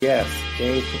Yes,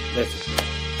 James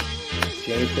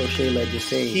Crochet led the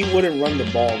scene. He wouldn't run the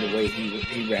ball the way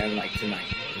he ran like tonight.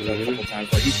 There's a couple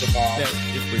times where he took off.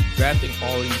 If we're drafting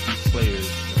all these players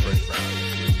in the first round,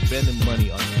 if we're spending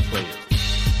money on these players,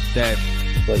 that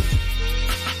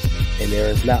and there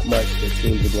is not much that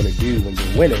teams are going to do when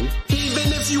you're winning.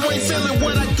 Even if you ain't feeling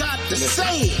what I got to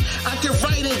say, I can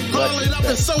write it, ball it up,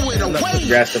 and sew it away.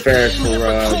 Congrats to Ferris for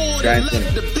Giants winning.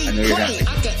 I know you're happy.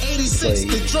 I can 86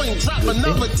 the joint, drop a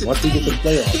number today. Once we get to the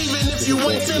playoffs, even if you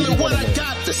ain't feeling what I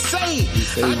got to say,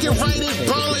 I can write it,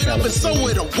 ball it up, and sew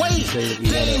it away.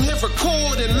 They ain't here for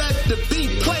chord and let the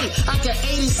beat play. I can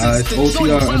 86 the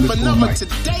joint, drop a number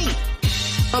today.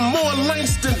 I'm more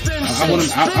Langston than I want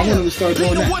him to start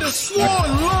doing that. Would have sworn,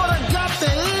 Lord, I got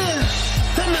the end.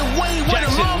 Him and Wade with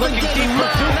a Marvin getting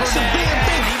mine. That should be a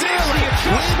big deal.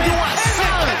 Where do I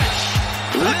sign?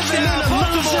 Living in the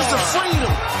illusions of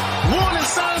freedom. Warning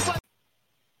signs like...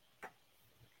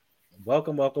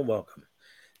 Welcome.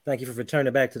 Thank you for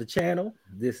returning back to the channel.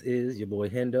 This is your boy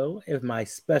Hendo and my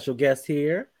special guest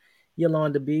here,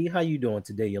 Yolanda B. How you doing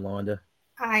today, Yolanda?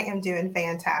 I am doing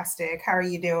fantastic. How are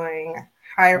you doing?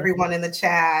 Hi, everyone in the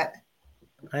chat.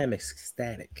 I am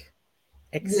ecstatic.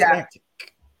 Yeah.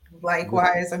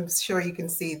 Likewise, I'm sure you can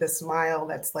see the smile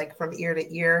that's like from ear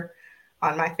to ear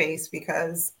on my face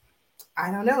because,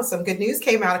 I don't know, some good news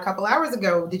came out a couple hours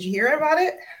ago. Did you hear about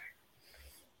it?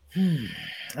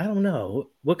 I don't know.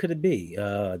 What could it be?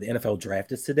 The NFL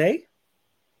draft is today?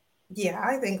 Yeah,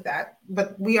 I think that.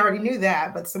 But we already knew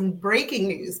that. But some breaking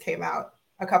news came out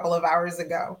a couple of hours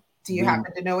ago. Do you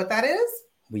happen to know what that is?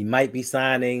 We might be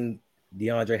signing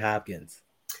DeAndre Hopkins.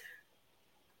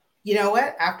 You know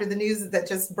what? After the news that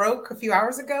just broke a few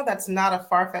hours ago, that's not a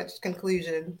far-fetched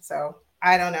conclusion. So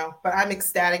I don't know. But I'm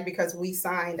ecstatic because we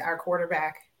signed our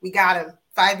quarterback. We got him.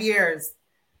 5 years.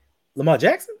 Lamar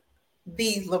Jackson?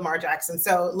 The Lamar Jackson.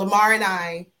 So Lamar and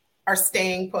I are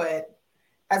staying put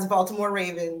as Baltimore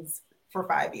Ravens for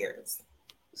 5 years.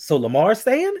 So Lamar's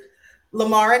staying?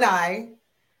 Lamar and I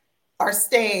are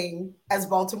staying as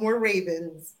Baltimore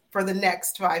Ravens for the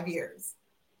next 5 years.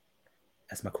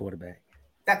 That's my quarterback.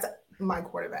 That's my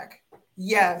quarterback.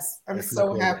 Yes, I'm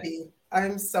so happy.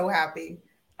 I'm so happy.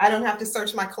 I don't have to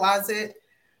search my closet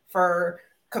for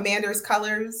Commanders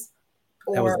colors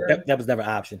or that was never an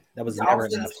option. That was never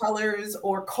an option. Colors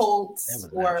or Colts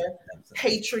or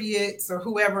Patriots or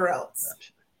whoever else.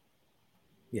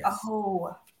 Yes.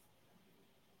 Oh,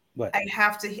 what? I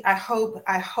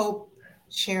hope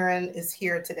Sharon is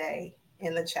here today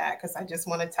in the chat because I just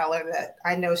want to tell her that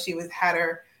I know she had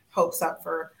her hopes up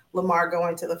for Lamar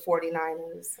going to the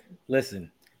 49ers. Listen,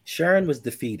 Sharon was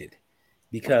defeated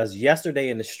because yesterday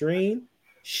in the stream,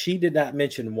 she did not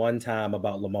mention one time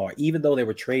about Lamar, even though there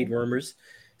were trade rumors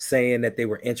saying that they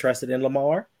were interested in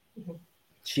Lamar. Mm-hmm.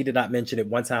 She did not mention it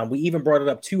one time. We even brought it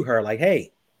up to her like,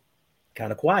 hey,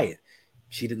 kind of quiet.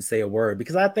 She didn't say a word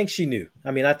because I think she knew.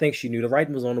 I think she knew the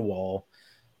writing was on the wall.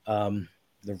 The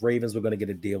Ravens were going to get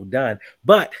a deal done.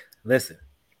 But listen,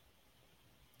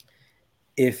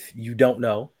 if you don't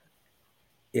know,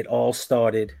 it all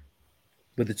started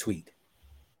with a tweet.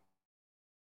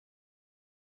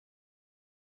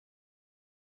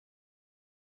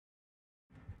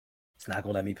 It's not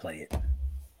going to let me play it.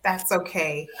 That's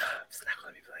okay. It's not going to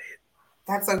let me play it.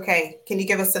 That's okay. Can you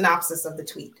give a synopsis of the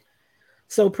tweet?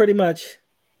 So pretty much,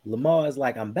 Lamar is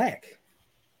like, I'm back.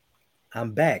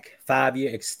 5-year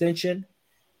extension.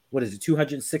 What is it?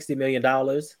 $260 million,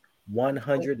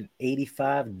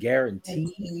 185 guaranteed.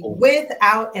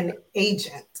 Without an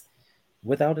agent.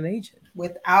 Without an agent.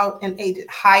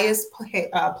 Highest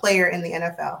player in the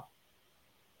NFL.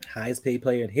 Highest paid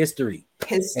player in history. Of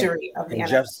the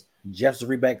NFL. Jeff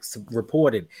Zrebeck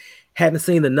reported, haven't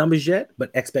seen the numbers yet,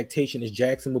 but expectation is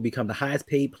Jackson will become the highest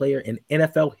paid player in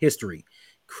NFL history.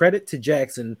 Credit to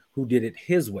Jackson, who did it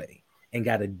his way and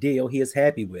got a deal he is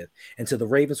happy with, and to the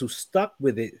Ravens who stuck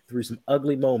with it through some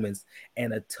ugly moments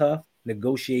and a tough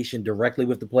negotiation directly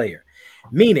with the player.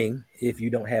 Meaning, if you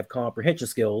don't have comprehension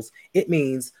skills, it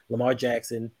means Lamar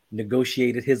Jackson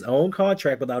negotiated his own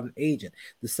contract without an agent.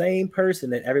 The same person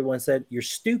that everyone said, you're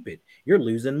stupid, you're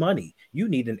losing money, you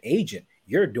need an agent,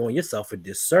 you're doing yourself a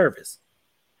disservice.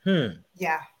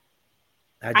 Yeah.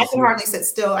 I can hardly sit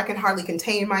still. I can hardly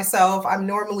contain myself. I'm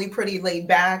normally pretty laid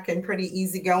back and pretty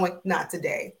easygoing. Not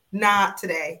today.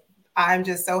 I'm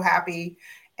just so happy.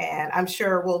 And I'm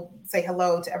sure we'll say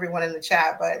hello to everyone in the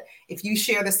chat. But if you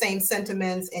share the same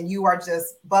sentiments and you are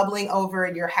just bubbling over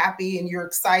and you're happy and you're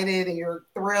excited and you're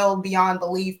thrilled beyond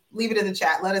belief, leave it in the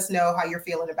chat. Let us know how you're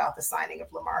feeling about the signing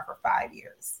of Lamar for 5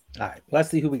 years. All right.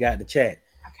 Let's see who we got in the chat.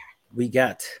 Okay. We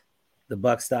got the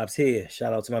Buck Stops here.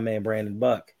 Shout out to my man, Brandon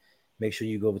Buck. make sure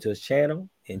you go over to his channel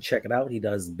and check it out. He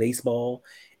does baseball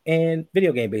and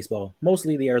video game baseball,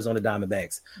 mostly the Arizona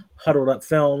Diamondbacks. Huddled Up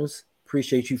Films,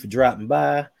 appreciate you for dropping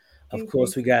by. Of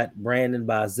course, we got Brandon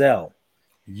Bazell.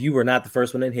 You were not the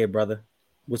first one in here, brother.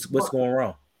 What's going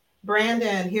wrong?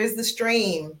 Brandon, here's the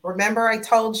stream. Remember, I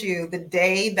told you the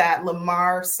day that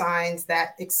Lamar signs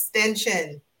that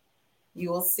extension, you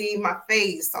will see my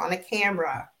face on a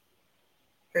camera.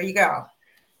 Here you go.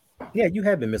 Yeah, you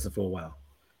have been missing for a while.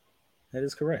 That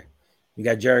is correct. You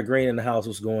got Jared Green in the house.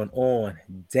 What's going on?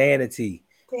 Danity.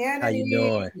 How you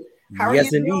doing? How are you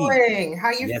doing?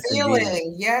 How you feeling?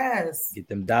 Indeed. Yes. Get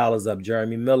them dollars up.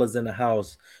 Jeremy Miller's in the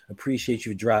house. Appreciate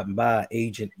you dropping by.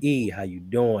 Agent E, how you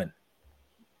doing?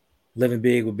 Living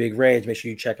Big with Big Reg. Make sure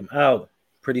you check him out.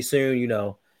 Pretty soon,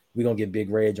 we're gonna get Big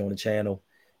Reg on the channel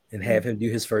and have him do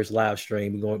his first live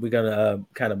stream. We're gonna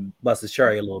kind of bust his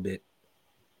cherry a little bit.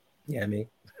 Yeah,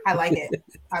 I like it.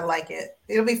 I like it.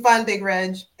 It'll be fun, Big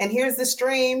Reg. And here's the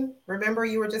stream. Remember,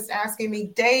 you were just asking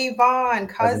me, Davon,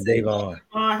 cousin Davon.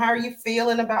 How are you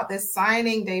feeling about this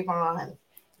signing, Davon?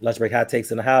 Lunch Break Hot Takes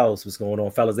in the house. What's going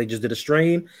on, fellas? They just did a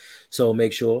stream. So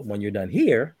make sure when you're done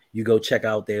here, you go check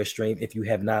out their stream if you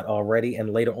have not already.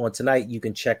 And later on tonight, you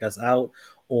can check us out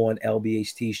on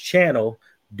LBHT's channel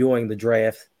during the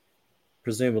draft,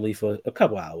 presumably for a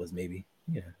couple hours, maybe.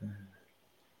 Yeah.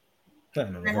 Hi,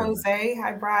 Jose.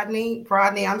 Hi, Brodney.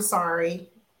 Brodney, I'm sorry.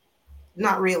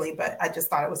 Not really, but I just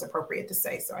thought it was appropriate to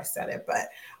say, so I said it. But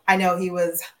I know he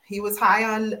was high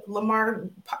on Lamar,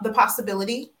 the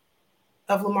possibility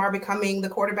of Lamar becoming the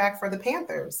quarterback for the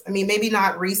Panthers. I mean, maybe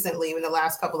not recently in the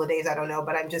last couple of days, I don't know,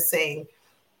 but I'm just saying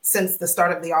since the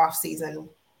start of the offseason,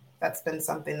 that's been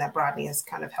something that Brodney has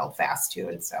kind of held fast to.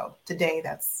 And so today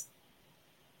that's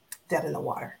dead in the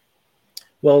water.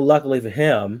 Well, luckily for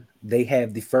him, they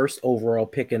have the first overall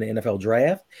pick in the NFL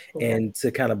draft. Okay. And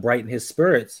to kind of brighten his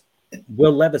spirits,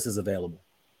 Will Levis is available.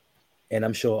 And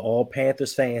I'm sure all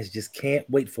Panthers fans just can't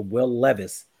wait for Will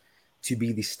Levis to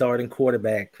be the starting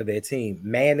quarterback for their team.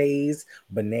 Mayonnaise,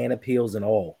 banana peels, and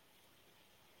all.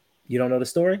 You don't know the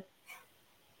story?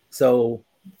 So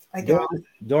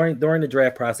during the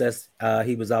draft process,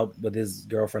 he was out with his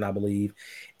girlfriend, I believe,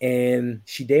 and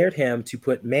she dared him to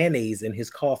put mayonnaise in his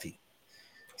coffee.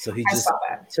 So he just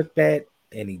took that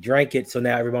and he drank it. So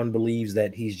now everyone believes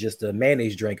that he's just a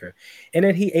mayonnaise drinker. And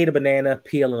then he ate a banana,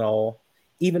 peel and all,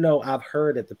 even though I've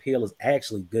heard that the peel is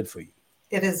actually good for you.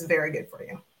 It is very good for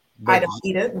you. But I don't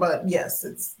eat it, but yes,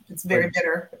 it's very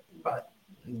bitter. But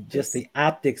just the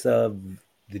optics of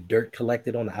the dirt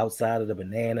collected on the outside of the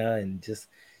banana and just,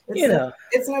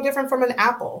 it's no different from an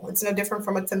apple. It's no different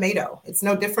from a tomato. It's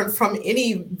no different from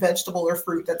any vegetable or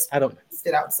fruit that's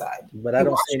sit outside. But I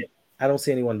don't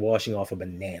see anyone washing off a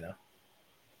banana.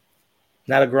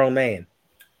 Not a grown man.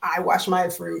 I wash my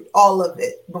fruit, all of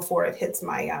it, before it hits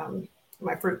my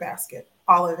my fruit basket.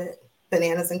 All of it,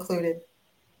 bananas included.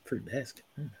 Fruit basket.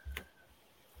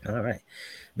 All right.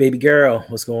 Baby girl,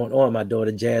 what's going on? My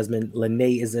daughter Jasmine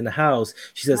Lene is in the house.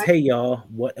 She says, hey, y'all,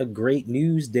 what a great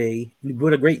news day.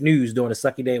 What a great news during a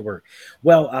sucky day at work.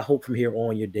 Well, I hope from here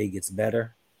on your day gets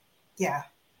better. Yeah,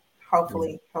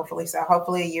 hopefully so.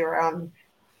 Hopefully you're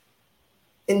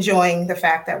enjoying the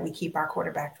fact that we keep our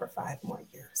quarterback for 5 more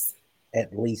years.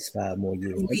 At least 5 more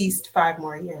years. At least 5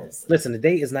 more years. Listen, the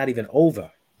day is not even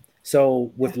over.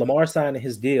 So with Lamar signing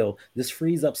his deal, this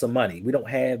frees up some money. We don't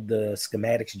have the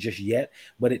schematics just yet,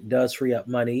 but it does free up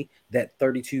money. That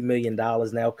 $32 million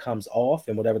now comes off,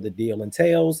 and whatever the deal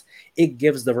entails, it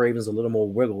gives the Ravens a little more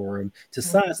wiggle room to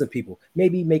sign some people.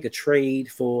 Maybe make a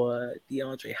trade for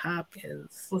DeAndre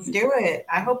Hopkins. Let's do it.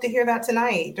 I hope to hear that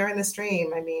tonight during the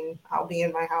stream. I mean, I'll be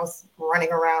in my house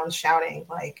running around shouting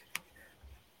like.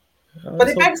 But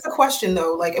it begs the question,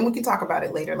 though, and we can talk about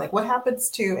it later. What happens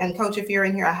to, and Coach, if you're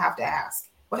in here, I have to ask,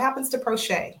 what happens to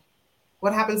Prochet?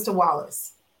 What happens to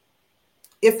Wallace?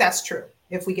 If that's true,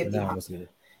 if we get like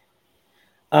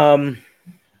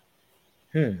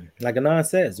Anon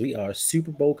says, we are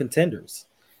Super Bowl contenders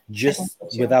just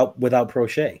without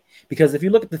Prochet. Because if you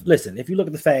look at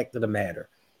the fact of the matter,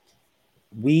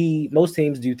 most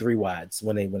teams do 3 wides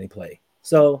when they play.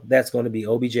 So that's going to be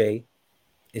OBJ.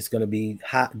 It's going to be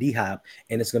D-Hop,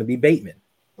 and it's going to be Bateman.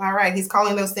 All right. He's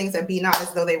calling those things that be not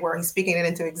as though they were. He's speaking it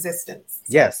into existence. So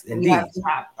yes, indeed. We have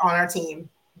D-Hop on our team.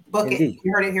 Book indeed. It.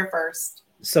 You heard it here first.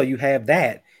 So you have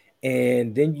that,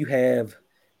 and then you have,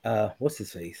 what's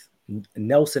his face?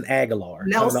 Nelson Aguilar.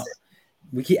 Nelson.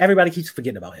 Everybody keeps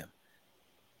forgetting about him.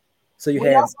 So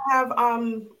we also have,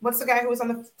 what's the guy who was on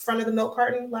the front of the milk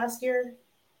carton last year?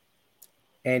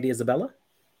 Andy Isabella?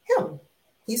 Him.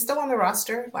 He's still on the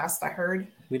roster, last I heard.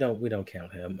 We don't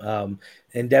count him.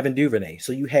 And Devin Duvernay.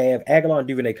 So you have Aguilar and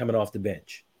Duvernay coming off the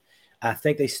bench. I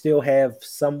think they still have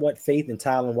somewhat faith in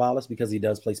Tylen Wallace because he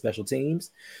does play special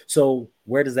teams. So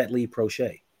where does that leave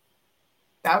Prochet?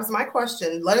 That was my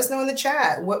question. Let us know in the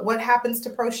chat. What happens to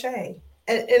Prochet?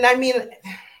 And I mean,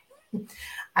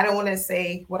 I don't want to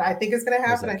say what I think is going to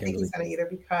happen. I think he's going to either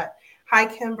be cut. Hi,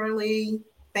 Kimberly.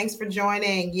 Thanks for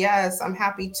joining. Yes, I'm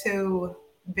happy too.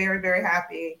 Very, very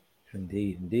happy.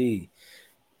 Indeed.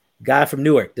 Guy from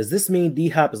Newark. Does this mean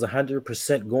D-Hop is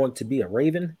 100% going to be a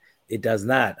Raven? It does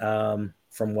not.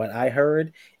 From what I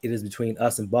heard, it is between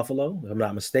us and Buffalo, if I'm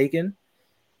not mistaken.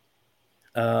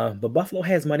 But Buffalo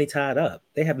has money tied up.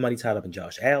 They have money tied up in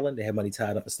Josh Allen. They have money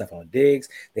tied up in Stephon Diggs.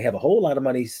 They have a whole lot of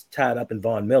money tied up in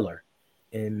Von Miller,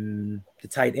 in the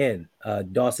tight end,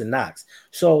 Dawson Knox.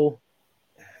 So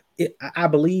I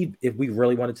believe if we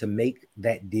really wanted to make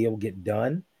that deal get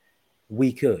done,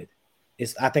 we could.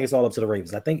 I think it's all up to the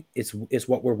Ravens. I think it's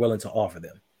what we're willing to offer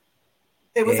them.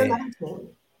 It was another team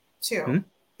too.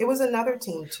 It was another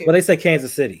team too. Well, they said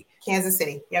Kansas City.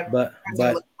 Yep.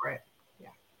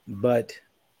 But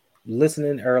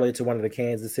listening earlier to one of the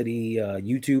Kansas City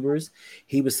YouTubers,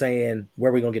 he was saying,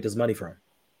 where are we going to get this money from?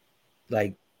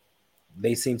 Like,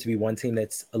 they seem to be one team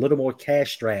that's a little more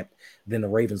cash strapped than the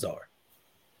Ravens are.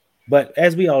 But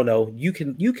as we all know, you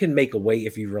can make a way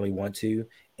if you really want to.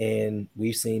 And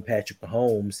we've seen Patrick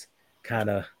Mahomes kind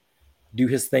of do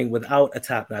his thing without a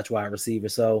top-notch wide receiver.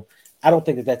 So I don't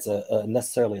think that's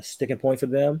necessarily a sticking point for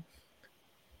them.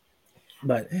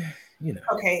 But, you know.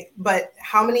 Okay, but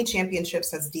how many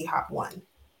championships has D-Hop won?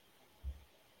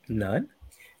 None.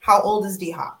 How old is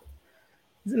D-Hop?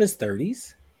 He's in his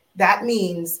 30s. That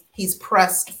means he's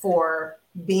pressed for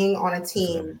being on a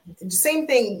team. Same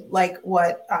thing like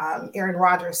what Aaron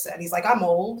Rodgers said. He's like, I'm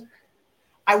old.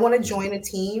 I want to join a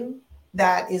team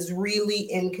that is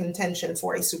really in contention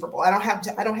for a Super Bowl. I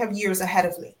don't have years ahead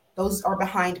of me. Those are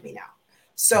behind me now.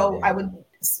 So I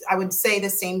would say the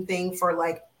same thing for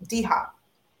like D-Hop.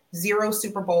 0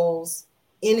 Super Bowls,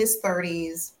 in his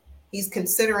 30s. He's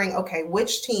considering, okay,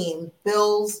 which team?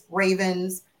 Bills,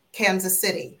 Ravens, Kansas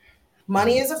City.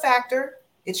 Money is a factor.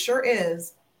 It sure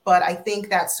is. But I think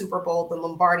that Super Bowl, the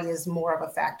Lombardi, is more of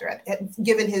a factor,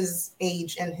 given his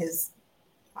age and his,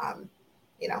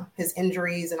 his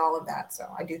injuries and all of that. So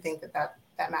I do think that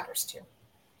matters too.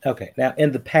 Okay. Now,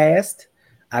 in the past,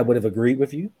 I would have agreed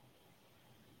with you.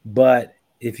 But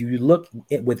if you look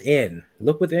within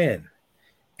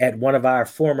at one of our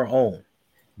former own,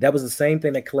 that was the same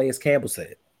thing that Calais Campbell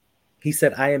said. He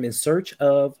said, I am in search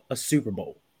of a Super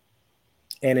Bowl.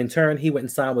 And in turn, he went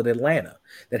and signed with Atlanta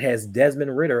that has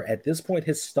Desmond Ridder at this point,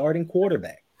 his starting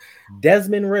quarterback.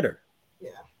 Desmond Ridder. Yeah.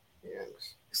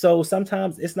 Yes. So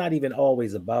sometimes it's not even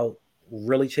always about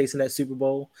really chasing that Super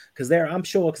Bowl. Because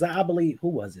I believe, who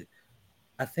was it?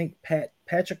 I think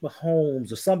Patrick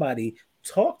Mahomes or somebody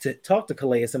talked to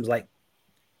Calais and was like,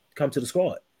 come to the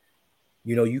squad.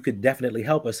 You could definitely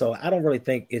help us. So I don't really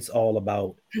think it's all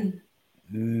about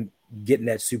getting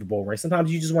that Super Bowl ring.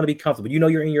 Sometimes you just want to be comfortable.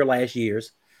 You're in your last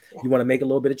years. Yeah. You want to make a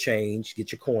little bit of change,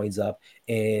 get your coins up,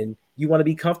 and you want to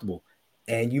be comfortable.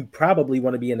 And you probably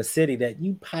want to be in a city that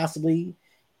you possibly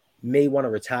may want to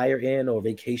retire in or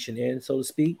vacation in, so to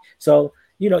speak. So,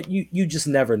 you just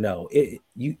never know.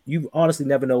 You honestly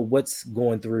never know what's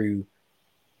going through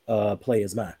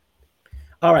players' mind.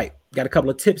 All right. Got a couple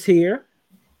of tips here.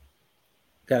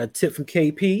 Got a tip from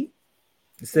KP.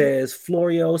 It says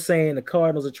Florio saying the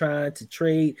Cardinals are trying to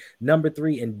trade number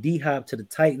 3 and D-Hop to the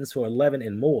Titans for 11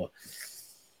 and more.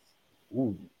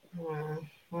 Ooh.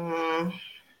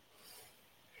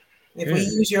 If we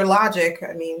use your logic,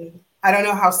 I mean, I don't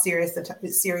know how serious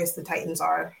the Titans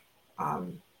are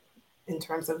in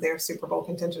terms of their Super Bowl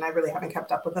contention. I really haven't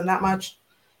kept up with them that much.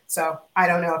 So I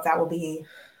don't know if that will be,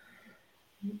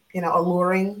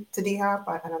 alluring to D-Hop.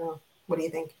 I don't know. What do you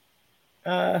think?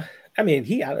 I mean,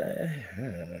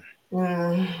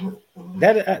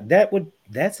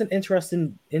 that's an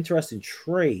interesting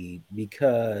trade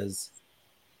because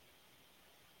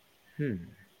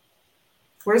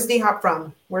where's D-Hop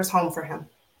from? Where's home for him?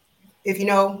 If you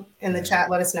know in the chat,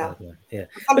 let us know. Yeah.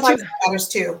 Sometimes it matters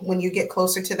too when you get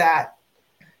closer to that.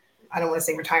 I don't want to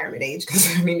say retirement age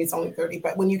because it's only 30,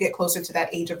 but when you get closer to that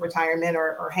age of retirement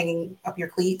or hanging up your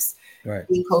cleats, right,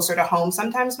 being closer to home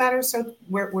sometimes matters. So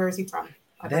where is he from?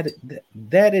 That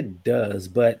it does,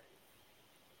 but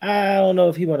I don't know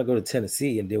if he want to go to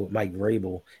Tennessee and deal with Mike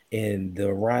Vrabel in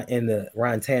the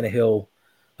Ryan Tannehill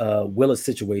Willis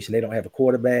situation. They don't have a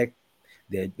quarterback.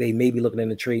 They may be looking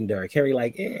into trading Derrick Henry.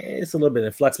 It's a little bit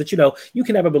in flux, but you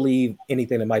can never believe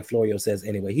anything that Mike Florio says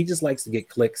anyway. He just likes to get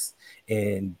clicks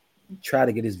and try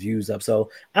to get his views up. So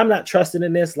I'm not trusting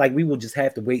in this. Like, we will just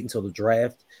have to wait until the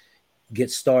draft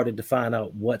gets started to find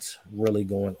out what's really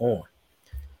going on.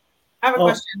 I have a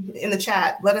question in the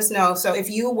chat. Let us know. So if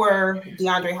you were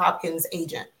DeAndre Hopkins'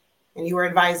 agent and you were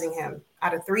advising him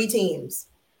out of 3 teams,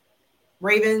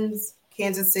 Ravens,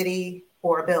 Kansas City,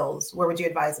 or Bills, where would you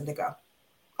advise him to go?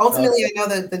 Ultimately, I know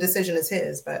that the decision is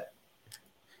his, but.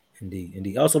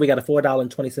 Indeed. Also, we got a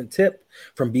 $4.20 tip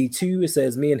from B2. It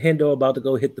says, me and Hendo about to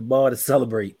go hit the bar to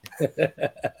celebrate.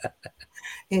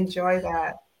 Enjoy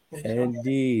that.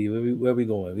 Indeed. Where we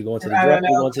going? We going to the dragon?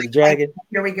 We going to the dragon?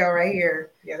 Here we go, right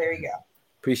here. Yeah, there you go.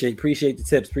 Appreciate the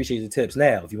tips. Appreciate the tips.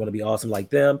 Now, if you want to be awesome like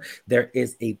them, there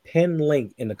is a pin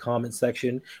link in the comment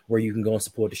section where you can go and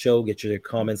support the show, get your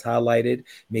comments highlighted,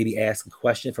 maybe ask a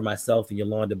question for myself and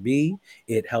Yolanda B.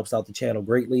 It helps out the channel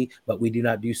greatly, but we do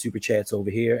not do super chats over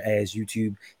here as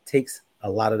YouTube takes a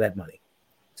lot of that money.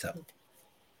 So,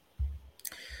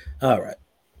 all right.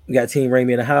 We got Team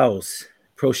Ramey in the house.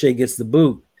 Crochet gets the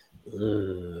boot.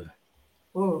 Ugh.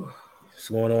 Ooh. What's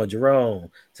going on?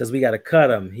 Jerome says we got to cut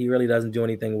him. He really doesn't do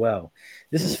anything well.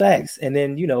 This is facts. And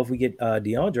then, if we get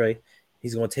DeAndre,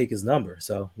 he's going to take his number.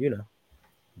 So,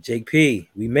 Jake P,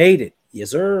 we made it.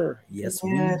 Yes, sir. Yes,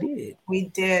 we did. We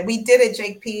did it,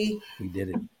 Jake P. We did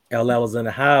it. LL is in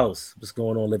the house. What's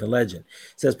going on, Living Legend?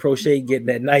 Says Crochet getting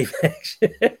that knife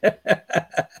action.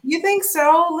 You think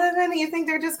so, Living? You think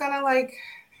they're just going to,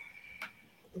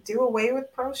 do away with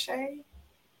Crochet?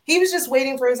 He was just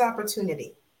waiting for his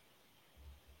opportunity.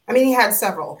 I mean, he had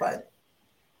several, but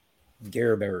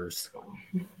Care Bears.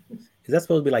 Is that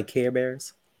supposed to be like Care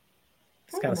Bears?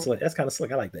 That's kind of slick. That's kind of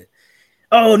slick. I like that.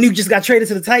 Oh, Nuke just got traded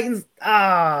to the Titans.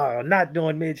 Oh, not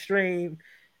doing midstream.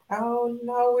 Oh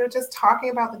no, we're just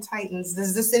talking about the Titans.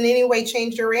 Does this in any way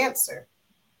change your answer?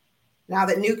 Now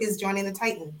that Nuke is joining the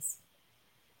Titans.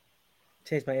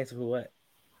 Change my answer for what?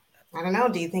 I don't know.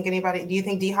 Do you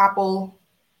think D-Hop will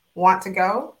want to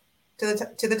go to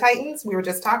the Titans? We were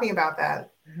just talking about that.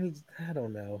 I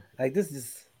don't know. This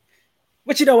is,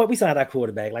 but you know what? We signed our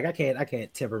quarterback. I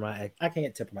can't temper my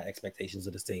expectations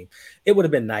of this team. It would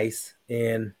have been nice,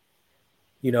 and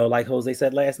like Jose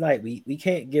said last night, we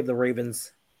can't give the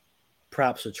Ravens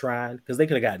props for trying, because they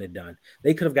could have gotten it done.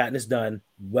 They could have gotten this done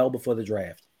well before the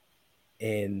draft,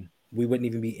 and we wouldn't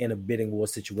even be in a bidding war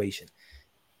situation.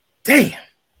 Damn.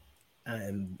 I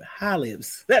am highly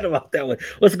upset about that one.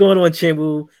 What's going on,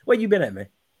 Chimbu? Where you been at, man?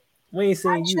 We ain't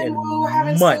seen you in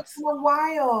months. Seen you in a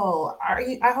while.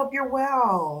 I hope you're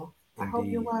well. Indeed. I hope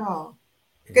you're well.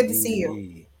 Good to see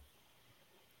you.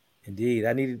 Indeed.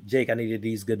 I needed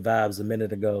these good vibes a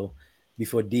minute ago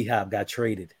before D-Hop got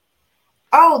traded.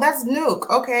 Oh, that's Nuke.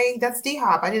 Okay, that's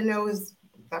D-Hop. I didn't know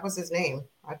that was his name.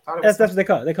 I thought it was. That's what they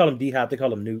call. They call him D-Hop. They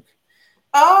call him Nuke.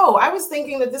 Oh, I was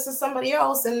thinking that this is somebody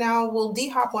else, and now will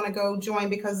D-Hop want to go join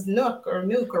because Nuke or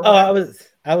whatever.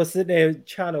 I was sitting there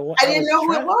trying to. I didn't know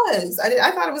who it was.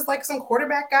 I thought it was like some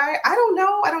quarterback guy. I don't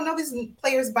know. I don't know these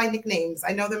players by nicknames.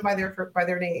 I know them by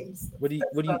their names. So what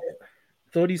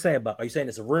are you saying about? Are you saying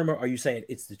it's a rumor? Or are you saying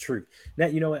it's the truth? Now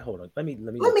you know what? Hold on. Let me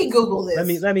Google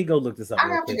this. Let me go look this up. I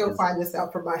have to go find this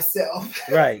out for myself.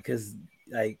 Right, because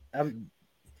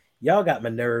y'all got my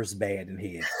nerves bad in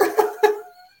here.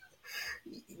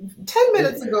 10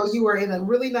 minutes ago, you were in a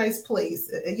really nice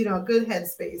place, a good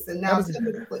headspace, and now I was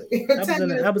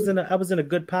in a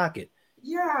good pocket.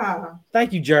 Yeah.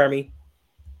 Thank you, Jeremy.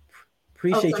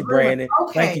 Appreciate you, Brandon.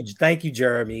 Okay. Thank you,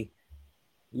 Jeremy.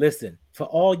 Listen, for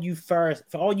all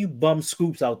you bum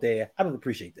scoops out there, I don't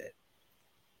appreciate that.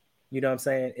 You know what I'm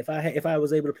saying? If I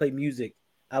was able to play music,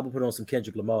 I would put on some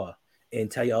Kendrick Lamar and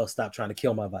tell y'all stop trying to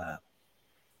kill my vibe.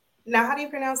 Now, how do you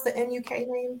pronounce the N-U-K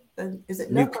name? Is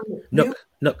it Nook? Nook.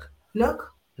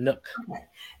 Okay.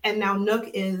 And now Nook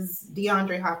is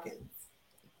DeAndre Hopkins.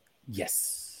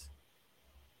 Yes.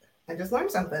 I just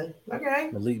learned something. Okay.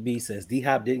 Malik B says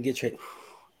D-Hop didn't get traded.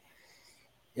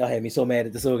 Y'all had me so mad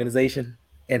at this organization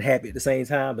and happy at the same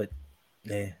time, but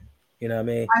man, you know what I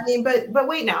mean? I mean, but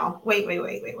wait now. Wait.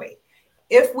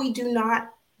 If we do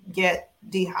not get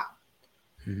D-Hop,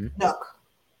 Nook,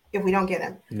 if we don't get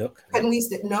him, Nook, couldn't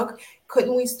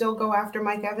we still go after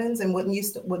Mike Evans, and wouldn't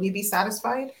you be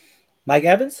satisfied? Mike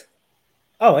Evans?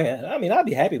 Oh yeah, I mean, I'd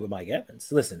be happy with Mike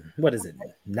Evans. Listen, what is it?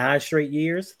 9 straight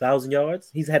years, 1,000 yards.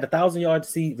 He's had 1,000-yard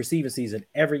receiving season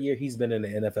every year he's been in the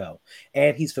NFL,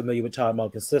 and he's familiar with Todd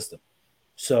Monken's system.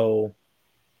 So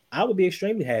I would be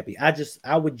extremely happy.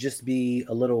 I would just be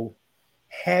a little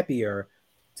happier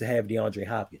to have DeAndre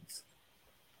Hopkins.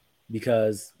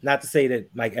 Because not to say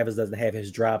that Mike Evans doesn't have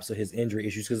his drops or his injury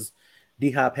issues, because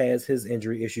D-Hop has his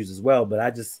injury issues as well.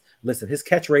 But listen, his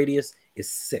catch radius is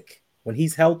sick. When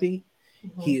he's healthy,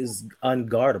 he is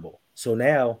unguardable. So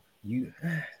now I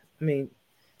mean,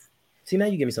 see, now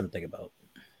you give me something to think about.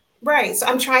 Right. So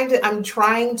I'm trying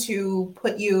to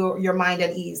put your mind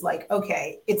at ease. Like,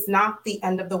 okay, it's not the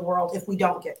end of the world if we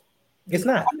don't get. It's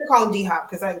not. I'm gonna call him D Hop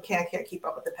because I can't keep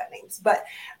up with the pet names. But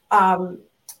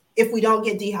if we don't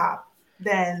get D Hop,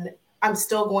 then I'm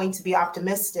still going to be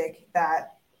optimistic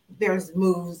that there's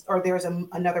moves or there's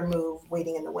another move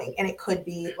waiting in the wing, and it could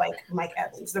be like Mike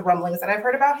Evans. The rumblings that I've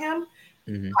heard about him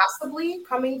possibly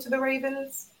coming to the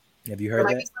Ravens. Have you heard that?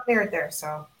 There might be some merit there,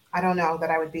 so I don't know that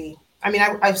I would be. I mean,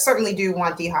 I certainly do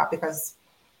want D Hop because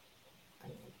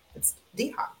it's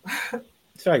D Hop.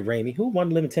 It's right, Ramey. Who wanted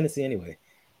to live in Tennessee anyway,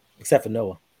 except for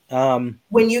Noah?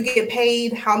 When you get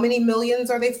paid, how many millions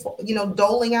are they,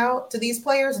 doling out to these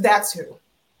players? That's who.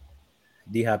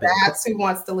 D Hop. That's who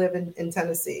wants to live in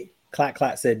Tennessee. Clack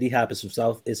Clack said D Hop is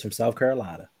from South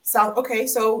Carolina. South. Okay,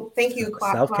 so thank you,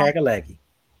 Clack. South Kakalaki.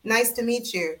 Nice to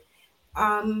meet you.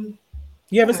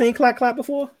 You ever seen Clack Clack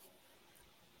before?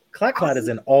 Clack Clack is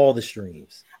in all the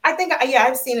streams.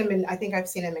 I've seen him in. I think I've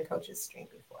seen him in Coach's stream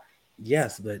before.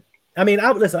 Yes, but I mean,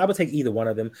 I would take either one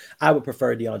of them. I would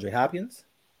prefer DeAndre Hopkins.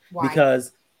 Why?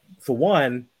 Because, for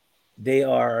one, they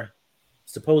are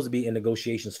supposed to be in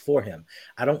negotiations for him.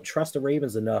 I don't trust the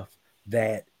Ravens enough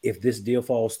that if this deal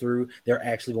falls through, they're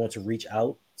actually going to reach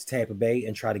out to Tampa Bay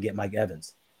and try to get Mike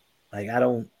Evans. Like, I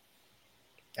don't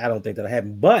think that'll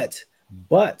happen. But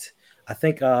I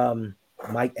think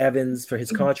Mike Evans, for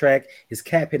his contract, his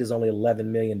cap hit is only $11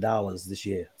 million this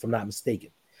year, if I'm not mistaken.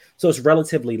 So it's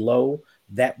relatively low.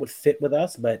 That would fit with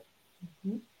us, but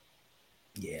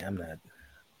yeah, I'm not.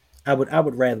 I would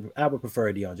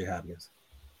prefer DeAndre Hopkins.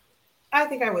 I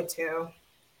think I would too.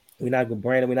 We're not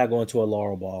going to a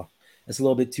Laurel bar. It's a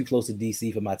little bit too close to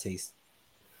DC for my taste.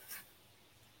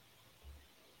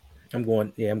 I'm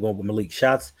going with Malik.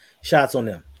 Shots on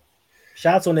them.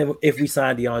 Shots on them if we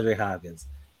sign DeAndre Hopkins.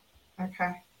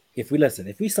 Okay. If we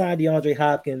sign DeAndre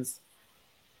Hopkins,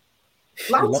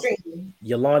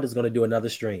 Yolanda's going to do another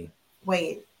stream.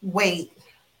 Wait.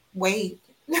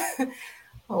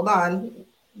 Hold on.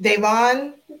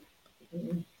 Davon,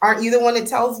 aren't you the one that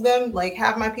tells them, like,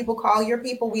 have my people call your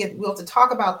people? We'll have to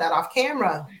talk about that off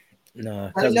camera.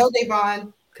 No. Let me know,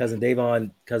 Davon. Cousin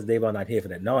Davon not here for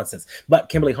that nonsense. But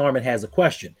Kimberly Harmon has a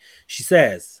question. She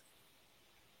says,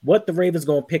 what the Ravens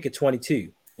going to pick at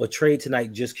 22 or trade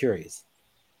tonight? Just curious.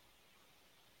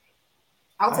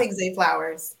 I'll take Zay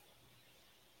Flowers.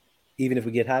 Even if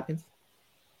we get Hopkins?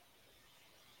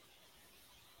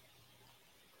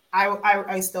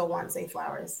 I still want Zay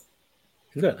Flowers.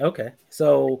 Good. Okay.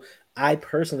 So I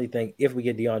personally think if we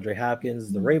get DeAndre Hopkins,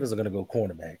 the Ravens are going to go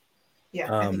cornerback.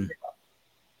 Yeah.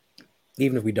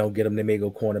 Even if we don't get him, they may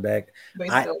go cornerback.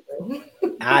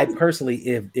 I personally,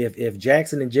 if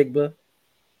Jackson and Jigba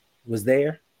was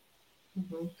there,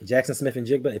 Jackson Smith and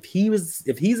Jigba, if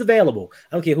he's available,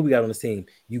 I don't care who we got on this team,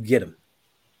 you get him,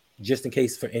 just in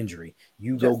case for injury.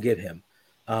 You go get him.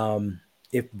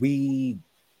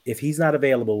 If he's not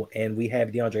available and we have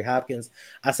DeAndre Hopkins,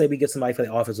 I say we get somebody for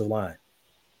the offensive line.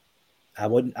 I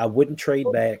wouldn't trade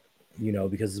back,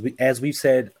 because as we've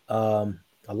said a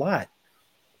lot,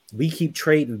 we keep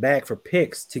trading back for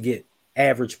picks to get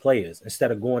average players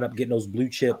instead of going up getting those blue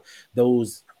chip,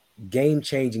 those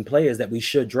game-changing players that we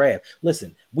should draft.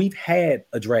 Listen, we've had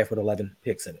a draft with 11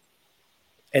 picks in it,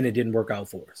 and it didn't work out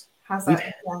for us. How's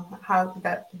that? How's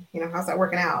that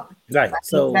working out? Right.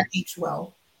 So that each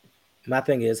well. My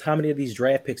thing is, how many of these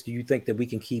draft picks do you think that we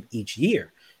can keep each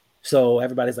year? So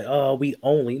everybody's like, oh,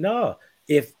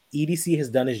 if EDC has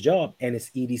done his job and it's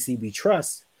EDC we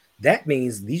trust, that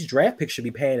means these draft picks should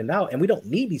be panning out, and we don't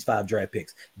need these 5 draft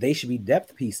picks. They should be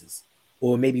depth pieces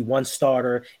or maybe one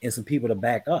starter and some people to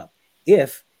back up.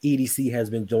 If EDC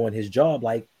has been doing his job,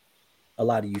 like a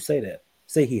lot of you say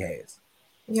he has.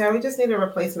 Yeah, we just need a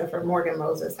replacement for Morgan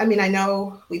Moses. I mean, I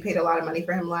know we paid a lot of money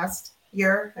for him last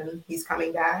year and he's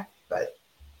coming back, but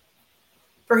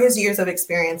for his years of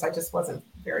experience, I just wasn't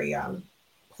very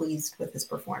pleased with his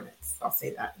performance. I'll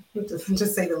say that,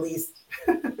 just say the least.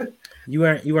 You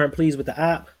weren't pleased with the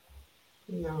app?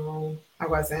 No, I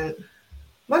wasn't.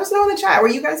 Let us know in the chat. Were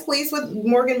you guys pleased with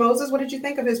Morgan Moses? What did you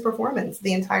think of his performance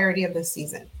the entirety of this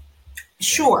season?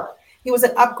 Sure, he was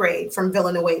an upgrade from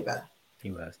Villanueva.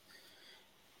 He was.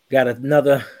 Got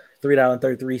another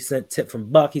 $3.33 tip from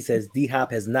Buck. He says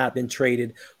D-Hop has not been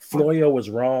traded. Florio was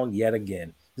wrong yet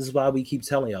again. This is why we keep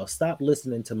telling y'all, stop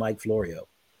listening to Mike Florio.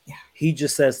 Yeah. He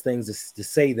just says things to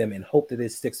say them and hope that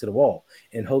it sticks to the wall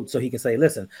and hope so he can say,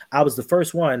 listen, I was the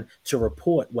first one to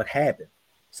report what happened.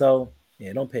 So,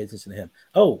 yeah, don't pay attention to him.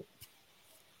 Oh,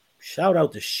 shout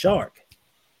out to Shark.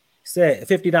 Said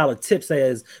 $50 tip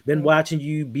says, been watching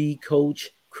you be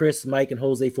coach Chris, Mike, and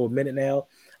Jose for a minute now.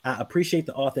 I appreciate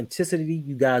the authenticity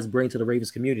you guys bring to the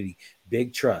Ravens community.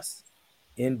 Big trust.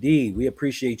 Indeed, we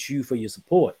appreciate you for your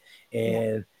support.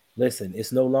 And listen,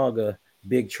 it's no longer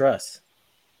big trust.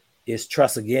 It's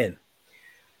trust again.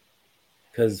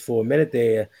 Because for a minute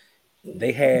there,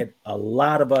 they had a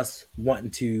lot of us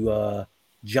wanting to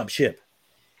jump ship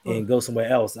and go somewhere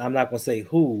else. I'm not going to say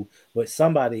who, but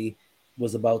somebody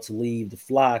was about to leave the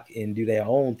flock and do their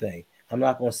own thing. I'm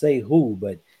not going to say who,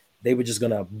 but they were just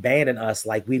going to abandon us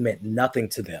like we meant nothing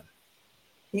to them.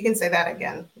 You can say that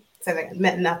again. Say that again.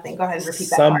 Meant nothing. Go ahead and repeat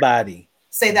that. Somebody part.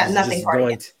 Say that nothing part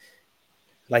again.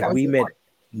 Like we meant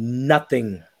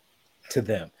nothing to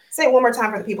them. Say it one more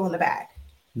time for the people in the back.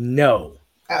 No.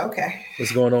 Oh, okay.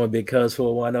 What's going on, Big Cuz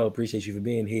 410? Appreciate you for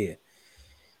being here.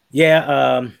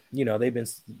 Yeah, they've been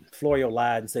Florio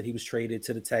lied and said he was traded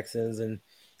to the Texans and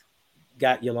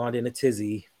got Yolanda in a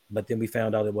tizzy, but then we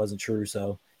found out it wasn't true.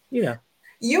 So, you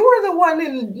were the one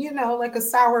in, like a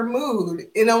sour mood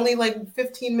in only like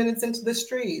 15 minutes into the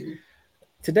stream.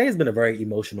 Today has been a very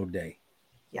emotional day.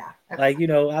 Yeah. Like,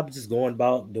 I was just going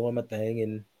about doing my thing,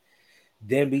 and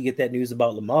then we get that news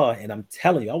about Lamar, and I'm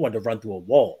telling you, I wanted to run through a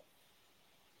wall.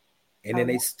 And then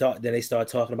they start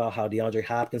talking about how DeAndre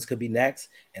Hopkins could be next,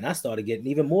 and I started getting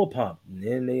even more pumped. And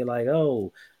then they're like,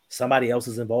 "Oh, somebody else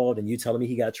is involved," and you telling me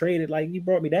he got traded, like you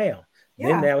brought me down. Yeah.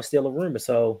 Then now it's still a rumor.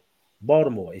 So,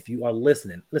 Baltimore, if you are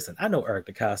listening, listen. I know Eric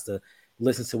DaCosta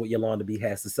listens to what Yolanda B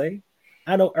has to say.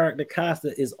 I know Eric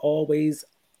DaCosta is always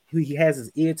he has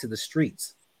his ear to the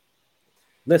streets.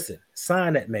 Listen,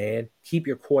 sign that man. Keep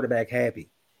your quarterback happy.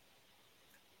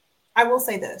 I will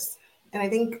say this, and I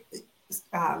think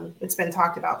it's been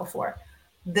talked about before.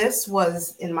 This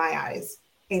was, in my eyes,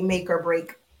 a make or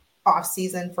break off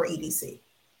season for EDC.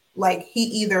 Like he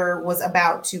either was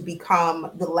about to become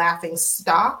the laughing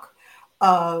stock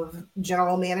of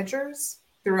general managers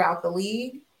throughout the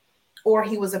league, or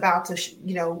he was about to,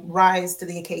 rise to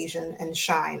the occasion and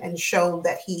shine and show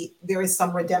that there is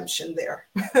some redemption there.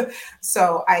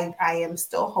 So I am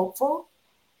still hopeful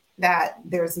that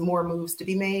there's more moves to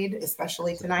be made,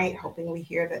 especially tonight, hoping we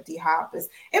hear that D-Hop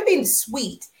it'd be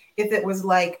sweet if it was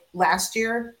like last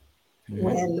year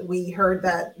when we heard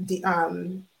that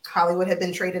Hollywood had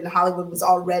been traded and Hollywood was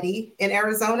already in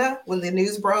Arizona when the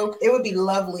news broke. It would be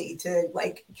lovely to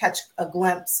like catch a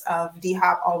glimpse of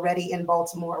D-Hop already in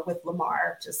Baltimore with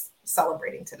Lamar just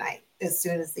celebrating tonight as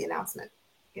soon as the announcement,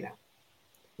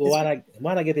 Well,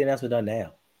 why not get the announcement done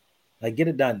now? Like get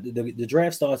it done. The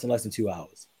draft starts in less than 2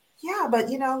 hours. Yeah, but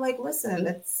listen,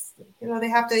 it's they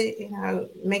have to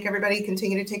make everybody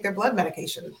continue to take their blood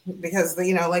medication because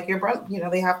like your blood,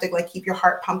 they have to like keep your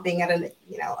heart pumping at a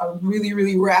really,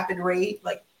 really rapid rate.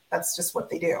 Like that's just what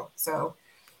they do. So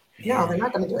no, they're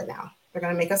not going to do it now. They're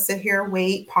going to make us sit here,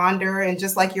 wait, ponder, and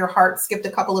just like your heart skipped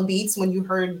a couple of beats when you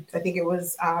heard, I think it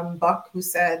was Buck who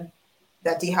said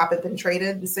that D-Hop had been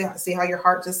traded. And see how your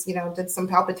heart just did some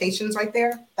palpitations right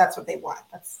there. That's what they want.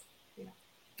 That's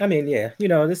I mean, yeah,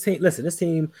 this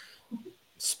team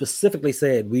specifically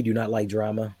said we do not like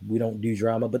drama. We don't do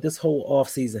drama, but this whole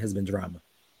offseason has been drama.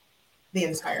 The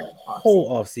entire whole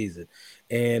offseason.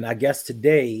 And I guess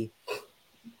today,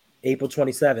 April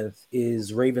 27th,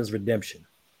 is Ravens Redemption.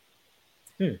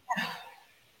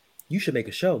 You should make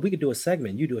a show. We could do a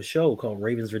segment. You do a show called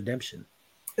Ravens Redemption.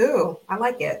 Ooh, I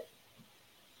like it.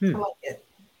 I like it.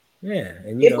 Yeah.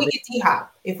 And if we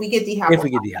get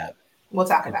D-Hop, we'll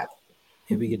talk about it.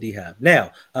 If we get D-Hop.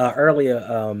 Now, earlier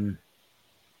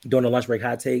during the lunch break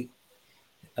hot take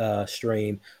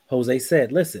stream, Jose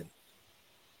said, listen,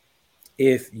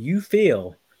 if you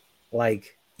feel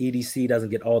like EDC doesn't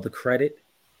get all the credit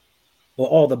or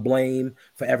all the blame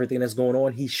for everything that's going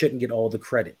on, he shouldn't get all the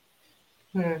credit.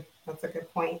 That's a good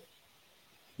point.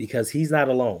 Because he's not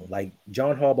alone. Like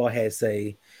John Harbaugh had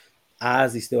say,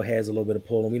 Ozzie still has a little bit of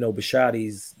pull, and we know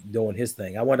Bisciotti's doing his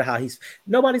thing. I wonder how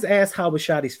nobody's asked how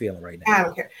Bisciotti's feeling right now. I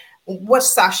don't care.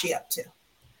 What's Sashi up to?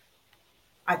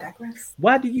 I digress.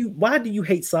 Why do you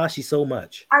hate Sashi so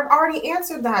much? I've already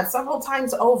answered that several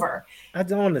times over. I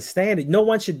don't understand it. No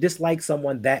one should dislike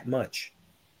someone that much.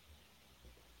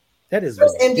 That is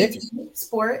ridiculous. MDT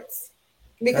Sports.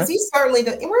 Because he certainly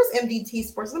does. Where's MDT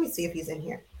Sports? Let me see if he's in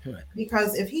here. Right.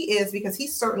 Because if he is, because he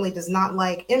certainly does not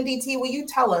like MDT. Will you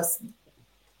tell us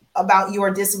about your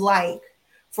dislike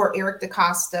for Eric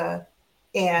DaCosta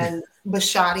and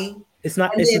Bisciotti? It's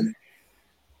not.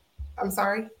 I'm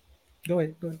sorry. Go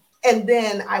ahead. And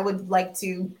then I would like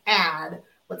to add,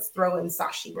 let's throw in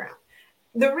Sashi Brown.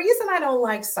 The reason I don't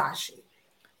like Sashi,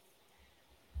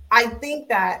 I think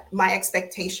that my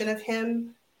expectation of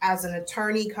him as an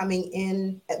attorney coming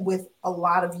in with a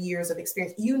lot of years of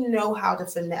experience, you know how to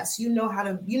finesse, you know how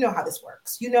this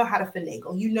works, you know how to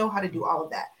finagle, you know how to do all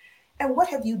of that. And what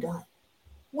have you done?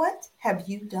 What have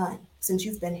you done since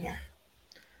you've been here?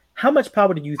 How much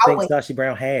power do you think Sashi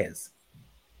Brown has?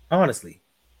 Honestly,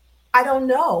 I don't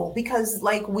know, because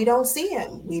like we don't see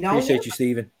him. We don't appreciate you,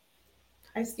 Steven.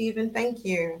 Hi, Steven. Thank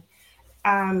you.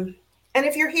 And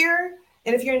if you're here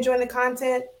and if you're enjoying the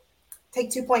content, take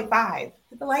 2.5,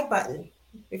 hit the like button.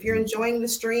 If you're enjoying the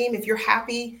stream, if you're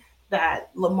happy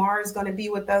that Lamar is going to be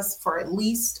with us for at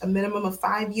least a minimum of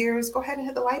 5 years, go ahead and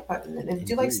hit the like button. And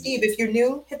do like Steve. If you're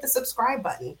new, hit the subscribe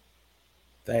button.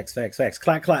 Facts.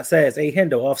 Clot says, a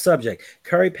Hendo off subject.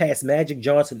 Curry passed Magic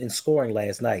Johnson in scoring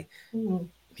last night. Mm-hmm.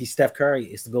 He's Steph Curry.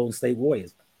 It's the Golden State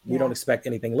Warriors. We don't expect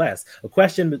anything less. A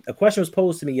question was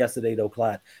posed to me yesterday, though,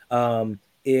 Clot.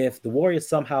 If the Warriors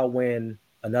somehow win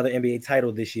another NBA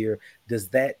title this year, does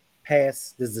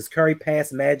this Curry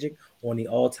pass Magic on the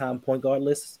all-time point guard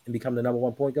list and become the number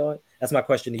one point guard? That's my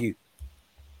question to you.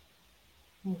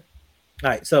 All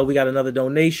right, so we got another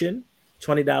donation,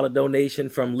 $20 donation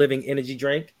from Living Energy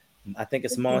Drink. I think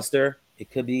it's Monster. It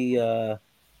could be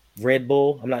Red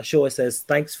Bull. I'm not sure. It says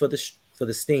thanks for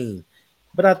the steam,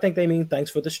 but I think they mean thanks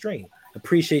for the stream.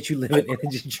 Appreciate you, Living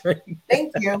Energy Drink.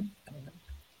 Thank you.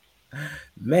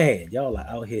 Man, y'all are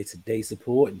out here today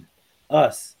supporting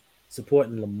us,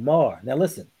 supporting Lamar. Now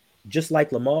listen, just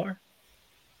like Lamar,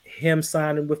 him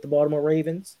signing with the Baltimore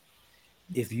Ravens,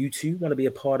 if you too want to be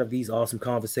a part of these awesome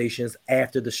conversations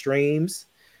after the streams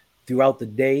throughout the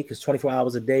day, because 24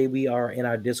 hours a day, we are in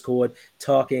our Discord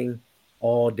talking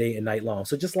all day and night long.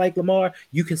 So just like Lamar,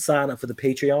 you can sign up for the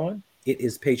Patreon. It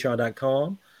is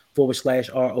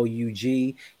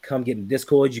patreon.com/ROUG. Come get in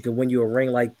Discord. You can win you a ring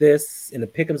like this in the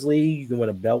Pick'ems League. You can win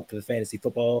a belt for the fantasy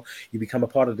football. You become a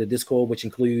part of the Discord, which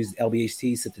includes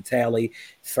LBHT, Sip the Tally,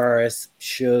 Ferris,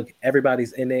 Suge.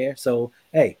 Everybody's in there. So,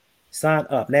 hey, sign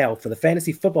up. Now, for the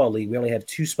Fantasy Football League, we only have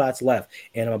 2 spots left,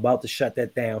 and I'm about to shut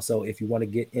that down. So if you want to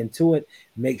get into it,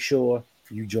 make sure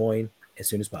you join as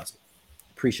soon as possible.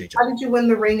 Appreciate you. How did you win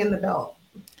the ring and the belt?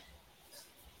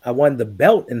 I won the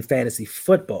belt in fantasy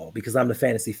football because I'm the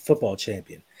fantasy football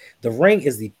champion. The ring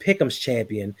is the Pick'ems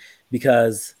champion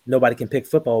because nobody can pick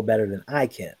football better than I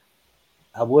can.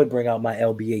 I would bring out my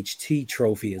LBHT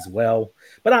trophy as well,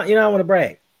 but I want to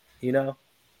brag.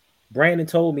 Brandon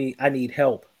told me I need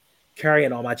help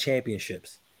carrying all my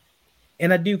championships,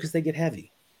 and I do because they get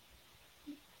heavy.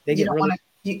 You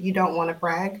don't want to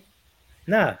brag?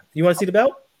 Nah. You want to see the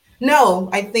belt?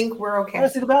 No, I think we're okay. You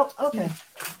want to see the belt? Okay.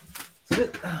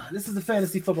 This is the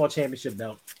fantasy football championship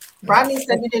belt. Rodney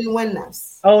said you didn't win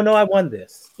this. Oh no, I won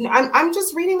this. I'm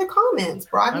just reading the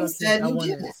comments. Rodney said you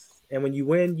didn't. And when you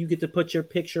win, you get to put your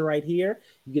picture right here.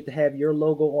 You get to have your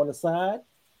logo on the side.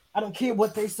 I don't care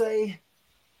what they say.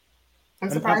 I'm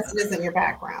surprised it isn't your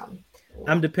background.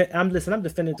 I'm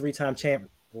defending 3-time champ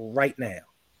right now.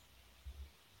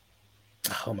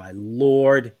 Oh my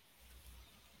Lord.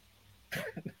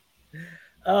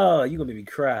 Oh, you're gonna make me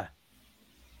cry.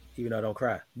 Even though I don't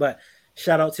cry. But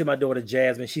shout out to my daughter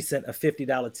Jasmine. She sent a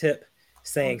 $50 tip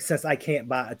saying, since I can't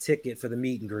buy a ticket for the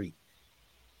meet and greet.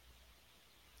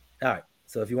 All right.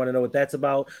 So if you want to know what that's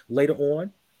about, later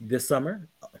on this summer,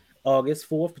 August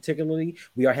 4th particularly,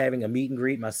 we are having a meet and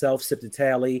greet. Myself, Sip the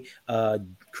Tally,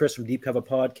 Chris from Deep Cover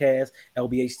Podcast,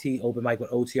 LBHT, Open Mic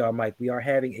with OTR Mike. We are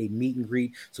having a meet and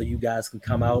greet so you guys can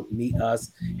come out, meet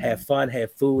us, have fun,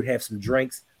 have food, have some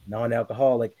drinks.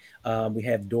 Non-alcoholic. We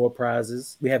have door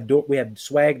prizes. We have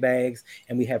swag bags,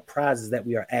 and we have prizes that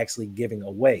we are actually giving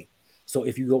away. So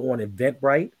if you go on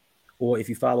Eventbrite, or if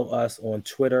you follow us on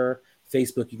Twitter,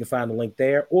 Facebook, you can find the link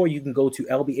there, or you can go to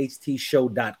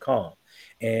lbhtshow.com,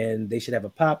 and they should have a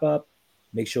pop-up.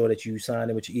 Make sure that you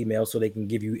sign in with your email so they can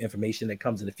give you information that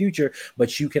comes in the future,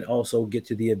 but you can also get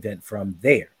to the event from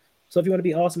there. So if you want to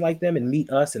be awesome like them and meet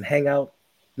us and hang out,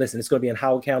 listen, it's going to be in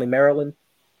Howard County, Maryland.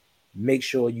 Make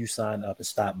sure you sign up and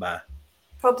stop by.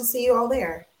 Hope to see you all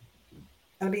there.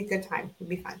 It'll be a good time. It'll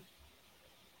be fun.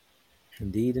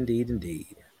 Indeed.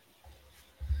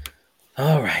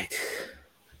 All right.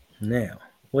 Now,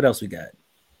 what else we got?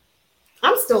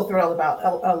 I'm still thrilled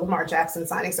about Lamar Jackson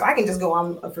signing, so I can just go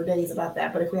on for days about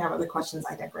that. But if we have other questions,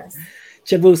 I digress.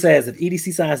 Chibu says if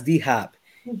EDC signs D-Hop,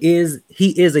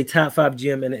 he is a top 5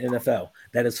 GM in the NFL.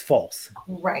 That is false.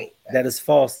 Right. That is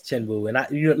false, Chinwu. And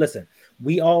listen,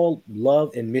 we all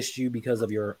love and miss you because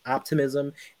of your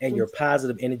optimism and your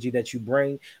positive energy that you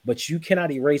bring, but you cannot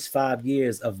erase 5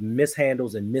 years of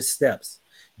mishandles and missteps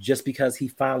just because he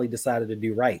finally decided to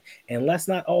do right. And let's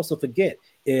not also forget,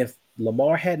 if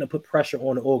Lamar hadn't put pressure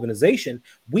on the organization,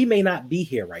 we may not be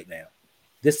here right now.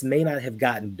 this may not have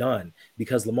gotten done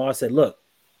because Lamar said, look,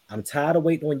 I'm tired of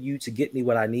waiting on you to get me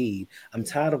what I need. I'm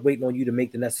tired of waiting on you to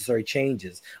make the necessary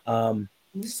changes.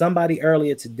 Somebody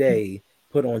earlier today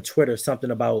put on Twitter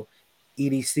something about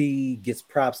EDC gets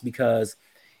props because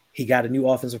he got a new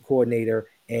offensive coordinator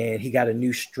and he got a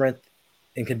new strength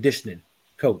and conditioning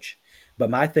coach. But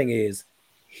my thing is,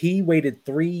 he waited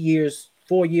 4 years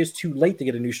too late to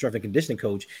get a new strength and conditioning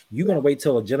coach. You're going to wait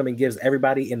till a gentleman gives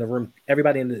everybody in the room,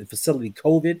 everybody in the facility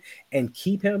COVID and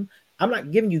keep him. I'm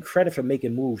not giving you credit for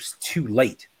making moves too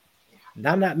late.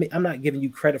 I'm not giving you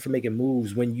credit for making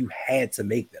moves when you had to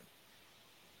make them.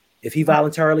 If he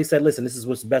voluntarily said, listen, this is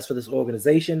what's best for this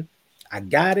organization, I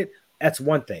got it, that's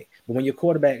one thing. But when your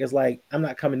quarterback is like, I'm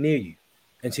not coming near you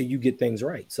until you get things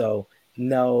right. So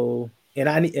no. And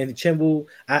Chenwu,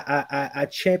 I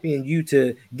champion you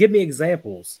to give me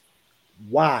examples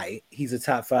why he's a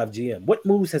top 5 GM. What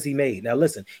moves has he made? Now,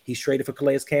 listen, he's traded for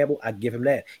Calais Campbell. I give him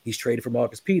that. He's traded for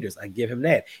Marcus Peters. I give him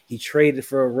that. He traded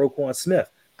for Roquan Smith.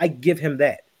 I give him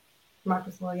that.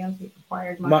 Marcus Williams, he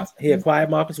acquired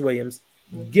Marcus Williams.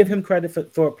 Mm-hmm. Give him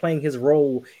credit for playing his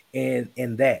role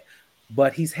in that.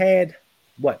 But he's had,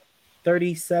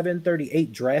 37,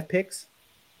 38 draft picks?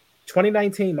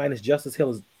 2019 minus Justice Hill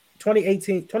is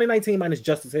 2019 minus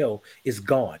Justice Hill is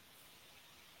gone.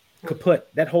 Kaput.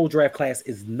 That whole draft class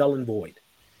is null and void.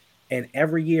 And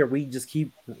every year we just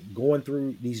keep going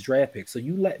through these draft picks. So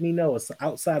you let me know,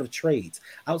 outside of trades,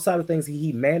 outside of things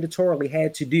he mandatorily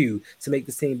had to do to make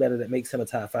this team better that makes him a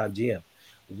top 5 GM.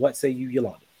 What say you,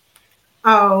 Yolanda?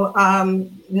 Oh,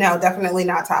 no, definitely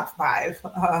not top 5.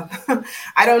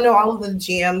 I don't know all of the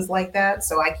GMs like that,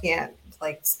 so I can't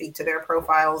speak to their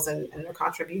profiles and their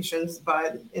contributions.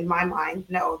 But in my mind,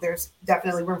 no, there's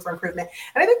definitely room for improvement.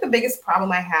 And I think the biggest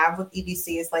problem I have with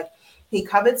EDC is he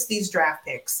covets these draft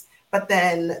picks, but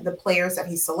then the players that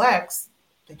he selects,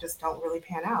 they just don't really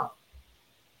pan out.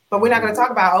 But we're not going to talk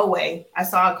about Oweh. I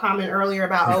saw a comment earlier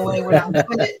about Oweh. We're not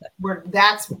doing it.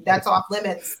 That's off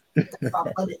limits. That's off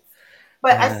limits.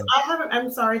 But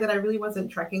I'm sorry that I really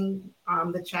wasn't tracking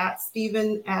the chat.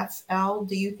 Stephen FL,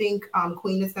 do you think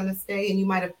Queen is going to stay? And you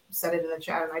might have said it in the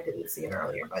chat and I didn't see it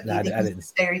earlier. But do you think he's going to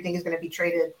stay or you think he's going to be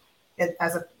traded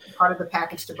as a part of the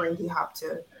package to bring D-Hop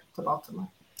to Baltimore?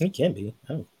 He can be.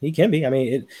 He can be. I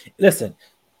mean, listen,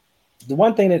 the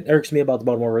one thing that irks me about the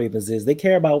Baltimore Ravens is they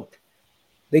care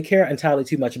entirely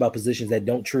too much about positions that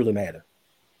don't truly matter.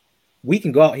 We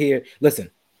can go out here.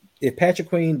 Listen, if Patrick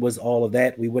Queen was all of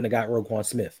that, we wouldn't have got Roquan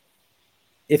Smith.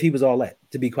 If he was all that,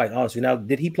 to be quite honest with you. Now,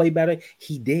 did he play better?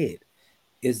 He did.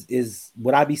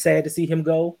 Would I be sad to see him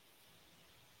go?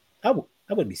 I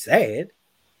wouldn't be sad.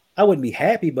 I wouldn't be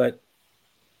happy, but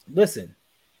listen,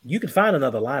 you can find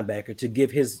another linebacker to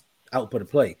give his output of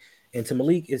play. And to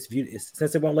Malik,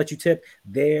 since they won't let you tip,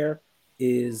 there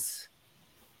is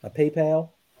a PayPal.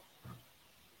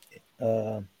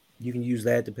 You can use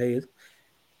that to pay it.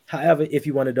 However, if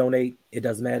you want to donate, it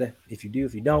doesn't matter if you do,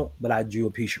 if you don't, but I do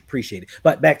appreciate it.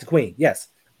 But back to Queen. Yes.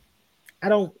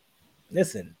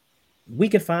 Listen, we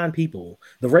can find people.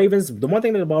 The Ravens, the one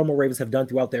thing that the Baltimore Ravens have done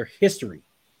throughout their history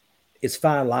is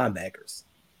find linebackers.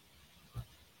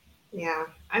 Yeah,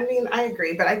 I mean, I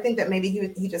agree, but I think that maybe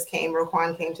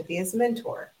Roquan came to be his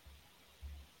mentor.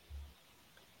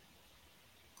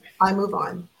 I move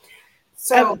on.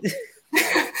 So,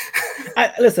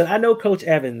 listen, I know Coach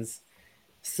Evans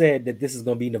said that this is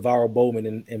going to be Navarro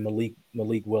Bowman and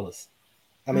Malik Willis.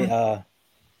 I mean, what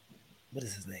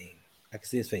is his name? I can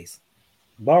see his face.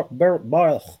 Navarro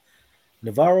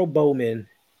Bowman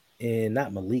and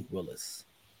not Malik Willis.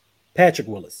 Patrick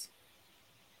Willis.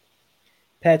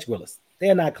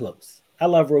 They're not close. I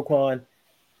love Roquan.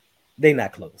 They're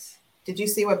not close. Did you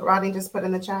see what Rodney just put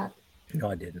in the chat? No,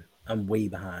 I didn't. I'm way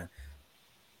behind.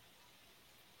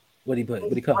 What did he put? What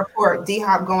did he call? Report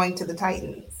D-Hop going to the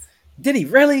Titans. Did he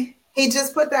really? He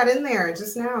just put that in there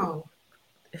just now.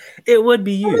 It would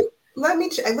be you. Let me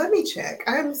check.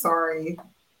 I'm sorry.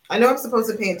 I know I'm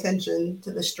supposed to pay attention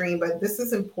to the stream, but this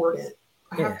is important.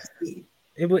 I have to see.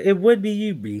 It would be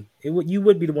you, B. You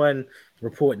would be the one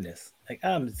reporting this.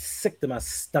 I'm sick to my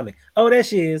stomach. Oh, there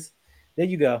she is. There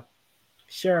you go.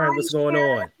 Sharon, what's going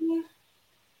on?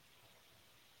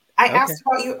 I asked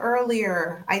about you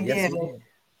earlier. I did.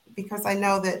 Because I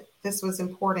know that this was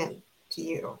important to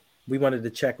you. We wanted to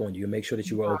check on you and make sure that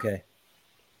you were okay.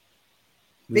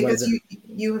 Because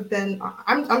you have been.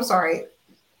 I'm sorry.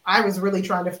 I was really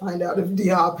trying to find out if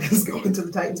D-Hop is going to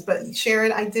the Titans. But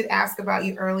Sharon, I did ask about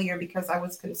you earlier because I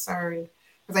was concerned.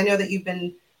 Because I know that you've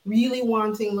been really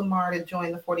wanting Lamar to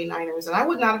join the 49ers. And I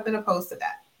would not have been opposed to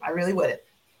that. I really wouldn't.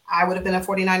 I would have been a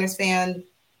 49ers fan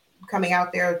coming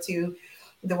out there to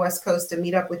the West Coast to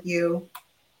meet up with you.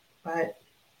 but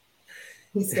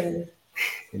he's staying.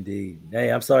 Indeed.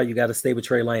 Hey, I'm sorry you got to stay with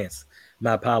Trey Lance.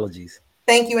 My apologies.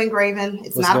 Thank you, Engraven.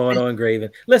 What's going on, Engraven?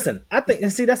 Listen, I think,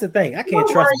 and see, that's the thing. I can't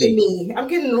trust B. Me. I'm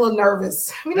getting a little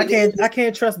nervous. I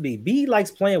can't trust B. B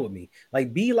likes playing with me.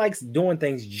 Like B likes doing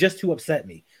things just to upset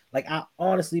me. Like I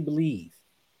honestly believe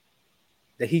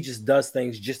that he just does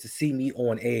things just to see me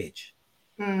on edge.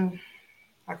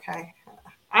 Okay.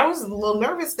 I was a little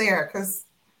nervous there because.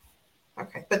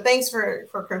 Okay, but thanks for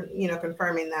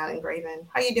confirming that, Engraven.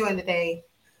 How you doing today?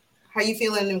 How you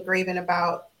feeling, Engraven,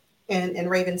 about and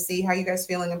Raven C? How you guys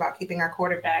feeling about keeping our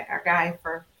quarterback, our guy,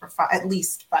 for at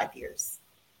least 5 years?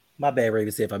 My bad,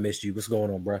 Raven C. If I missed you, what's going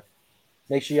on, bro?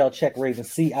 Make sure y'all check Raven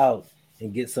C out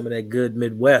and get some of that good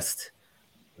Midwest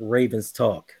Ravens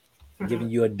talk, giving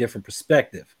you a different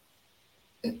perspective.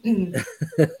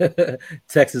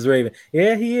 Texas Raven,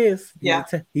 yeah, he is.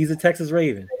 He's a Texas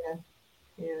Raven.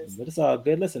 Yes. But it's all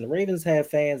good. Listen, the Ravens have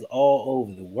fans all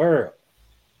over the world.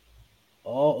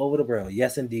 All over the world.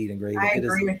 Yes, indeed, Engraven. I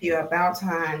agree with you. About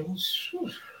time.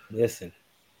 Listen.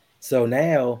 So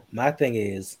now my thing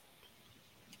is,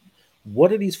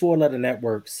 what are these 4-letter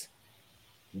networks?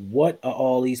 What are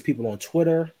all these people on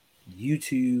Twitter,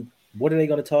 YouTube? What are they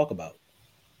going to talk about?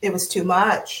 It was too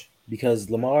much. Because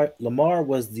Lamar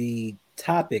was the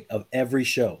topic of every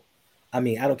show. I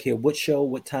mean, I don't care what show,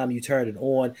 what time you turn it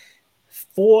on.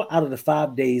 4 out of the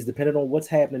 5 days, depending on what's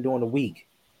happening during the week,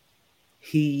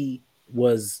 he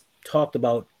was talked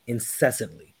about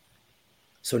incessantly.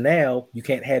 So now you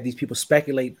can't have these people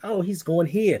speculate, oh, he's going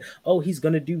here. Oh, he's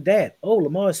going to do that. Oh,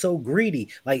 Lamar is so greedy.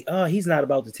 Like, oh, he's not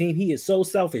about the team. He is so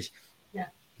selfish. Yeah.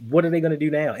 What are they going to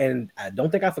do now? And I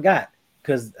don't think I forgot,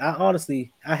 because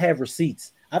I have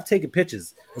receipts. I've taken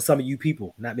pictures of some of you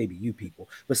people, not maybe you people,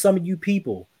 but some of you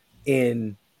people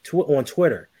on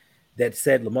Twitter that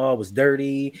said Lamar was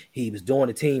dirty, he was doing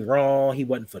the team wrong, he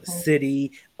wasn't for the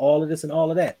city, all of this and all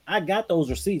of that. I got those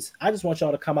receipts. I just want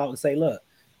y'all to come out and say, look,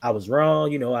 I was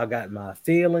wrong. I got my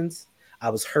feelings. I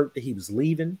was hurt that he was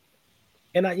leaving.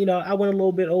 And I went a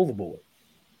little bit overboard,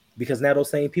 because now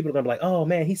those same people are going to be like, oh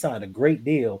man, he signed a great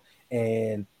deal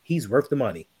and he's worth the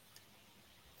money.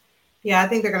 Yeah, I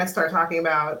think they're going to start talking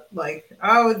about like,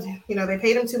 oh, they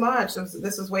paid him too much.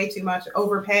 This was way too much.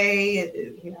 Overpay.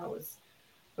 It was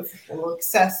a little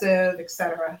excessive,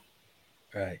 etc.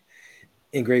 Right.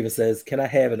 Engraven says, can I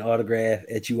have an autograph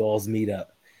at you all's meetup?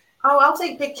 Oh, I'll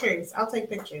take pictures.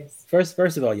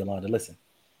 First of all, Yolanda, listen.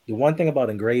 The one thing about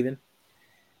Engraven,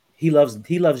 he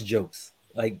loves jokes.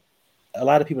 Like, a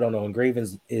lot of people don't know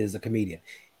Engraven is a comedian.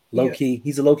 Low-key,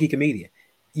 he's a low-key comedian.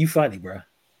 You funny, bro.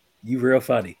 You real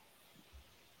funny.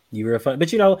 But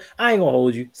I ain't gonna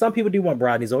hold you. Some people do want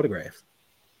Brodney's autographs.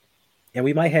 And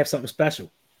we might have something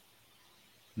special.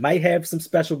 Might have some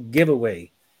special giveaway.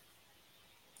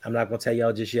 I'm not gonna tell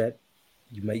y'all just yet.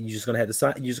 You're just gonna have to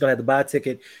sign. You're just gonna have to buy a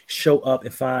ticket, show up,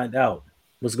 and find out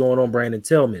what's going on. Brandon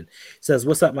Tillman says,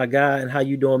 "What's up, my guy? And how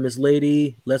you doing, Miss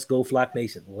Lady? Let's go, Flock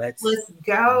Nation. Let's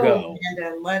go,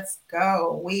 Brandon. Let's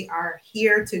go. We are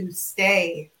here to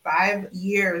stay 5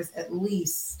 years at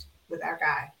least with our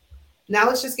guy. Now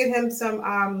let's just get him some,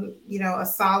 a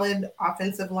solid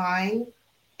offensive line.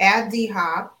 Add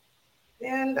D-Hop.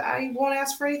 And I won't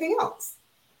ask for anything else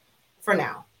for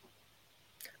now.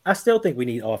 I still think we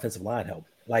need offensive line help.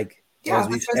 Like, as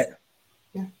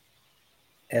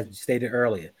stated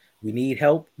earlier, we need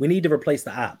help. We need to replace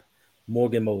the op,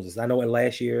 Morgan Moses. I know in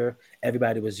last year,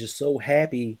 everybody was just so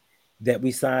happy that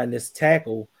we signed this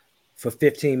tackle for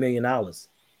 $15 million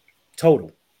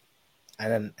total.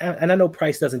 And I know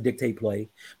price doesn't dictate play,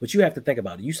 but you have to think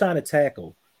about it. You sign a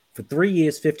tackle for 3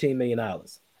 years, $15 million.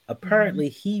 Apparently,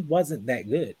 he wasn't that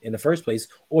good in the first place,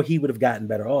 or he would have gotten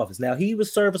better offers. Now, he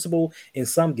was serviceable in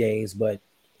some games, but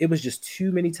it was just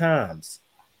too many times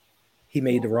he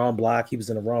made the wrong block. He was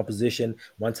in the wrong position.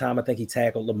 One time, I think he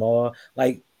tackled Lamar.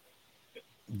 Like,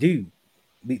 dude,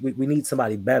 we need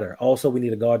somebody better. Also, we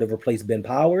need a guard to replace Ben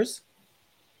Powers.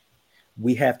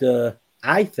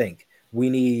 I think we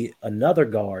need another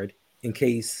guard in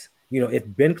case, if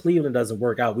Ben Cleveland doesn't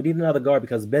work out. We need another guard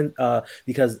because Kevin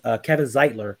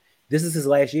Zeitler, this is his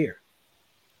last year,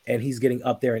 and he's getting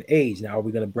up there in age. Now, are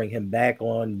we going to bring him back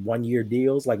on 1-year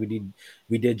deals like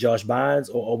we did Josh Bynes,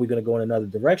 or are we going to go in another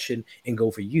direction and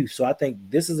go for youth? So I think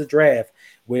this is a draft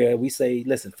where we say,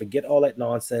 listen, forget all that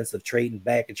nonsense of trading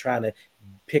back and trying to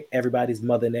pick everybody's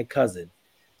mother and their cousin,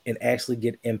 and actually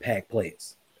get impact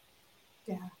players.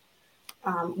 Yeah.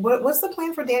 What's the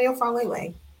plan for Daniel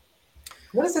Falele?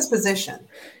 What is his position?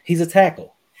 He's a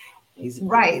tackle.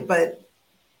 Right, but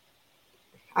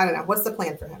I don't know. What's the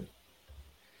plan for him?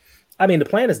 I mean, the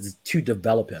plan is to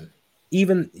develop him.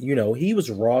 Even, he was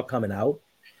raw coming out.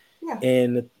 Yeah.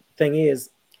 And the thing is,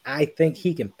 I think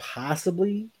he can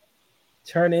possibly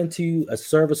turn into a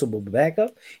serviceable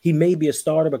backup. He may be a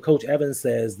starter, but Coach Evans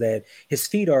says that his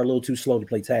feet are a little too slow to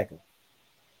play tackle.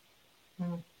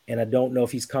 And I don't know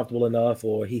if he's comfortable enough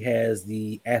or he has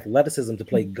the athleticism to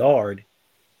play guard.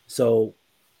 So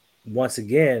once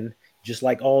again, just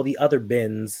like all the other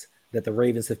bends that the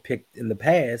Ravens have picked in the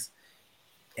past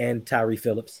and Tyree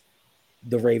Phillips,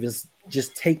 the Ravens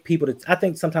just take people to, I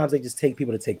think sometimes they just take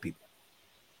people to take people.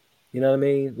 You know what I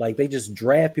mean? Like they just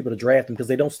draft people to draft them because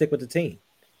they don't stick with the team.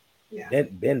 Yeah.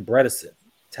 Ben Bredesen,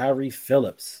 Tyree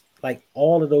Phillips, like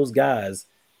all of those guys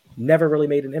never really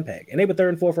made an impact. And they were 3rd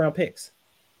and 4th round picks.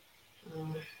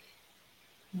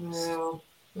 Well,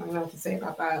 I don't know what to say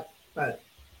about that, but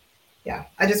yeah,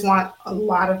 I just want a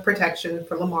lot of protection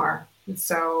for Lamar. And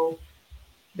so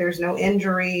there's no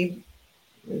injury.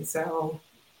 And so,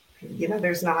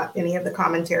 there's not any of the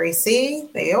commentary. See,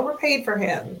 they overpaid for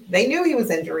him. They knew he was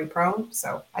injury prone.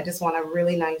 So I just want a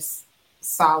really nice,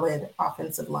 solid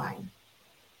offensive line.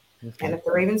 Okay. And if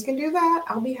the Ravens can do that,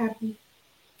 I'll be happy.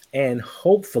 And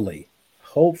hopefully,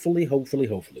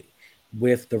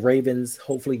 with the Ravens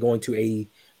hopefully going to a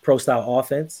pro-style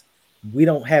offense, we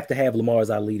don't have to have Lamar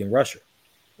as our leading rusher.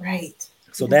 Right.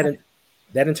 So that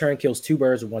in turn kills 2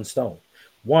 birds with 1 stone.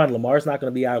 1, Lamar's not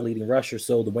going to be our leading rusher,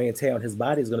 so the wear and tear on his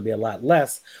body is going to be a lot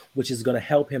less, which is going to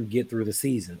help him get through the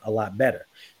season a lot better.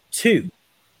 2,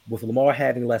 with Lamar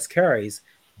having less carries,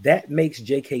 that makes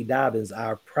J.K. Dobbins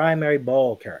our primary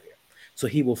ball carrier. So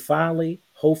he will finally,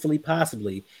 hopefully,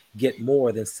 possibly get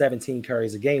more than 17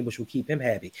 carries a game, which will keep him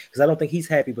happy. Because I don't think he's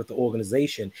happy with the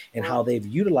organization and how they've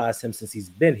utilized him since he's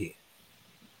been here.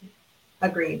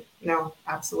 Agreed. No,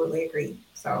 absolutely agreed.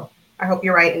 So I hope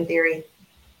you're right in theory.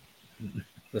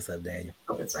 What's up, Daniel?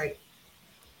 Hope it's right.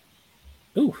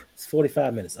 Ooh, it's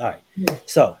 45 minutes. All right. Yeah.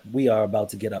 So we are about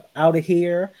to get up out of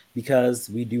here because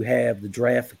we do have the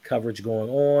draft coverage going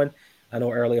on. I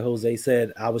know earlier Jose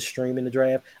said I was streaming the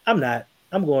draft. I'm not.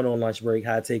 I'm going on lunch break,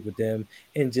 high take with them,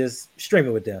 and just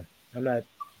streaming with them. I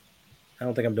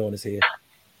don't think I'm doing this here.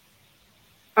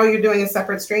 Oh, you're doing a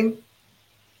separate stream?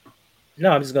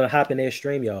 No, I'm just going to hop in their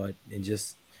StreamYard and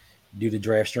just do the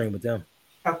draft stream with them.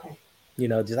 Okay.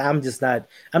 I just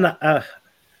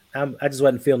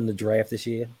wasn't feeling the draft this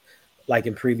year, like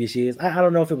in previous years. I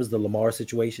don't know if it was the Lamar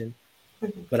situation,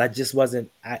 but I just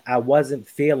wasn't. I wasn't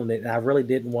feeling it, and I really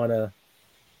didn't want to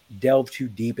delve too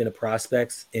deep into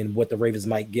prospects and what the Ravens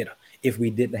might get if we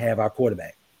didn't have our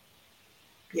quarterback.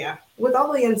 Yeah, with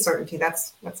all the uncertainty,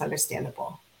 that's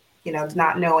understandable.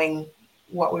 Not knowing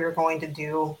what we were going to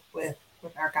do with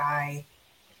our guy.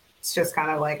 It's just kind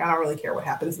of like, I don't really care what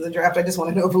happens in the draft. I just want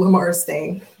to know if Lamar is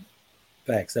staying.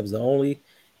 Facts. That was the only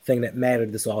thing that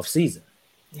mattered this offseason.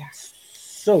 Yeah.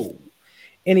 So,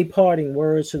 any parting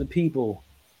words to the people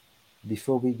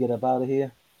before we get up out of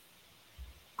here?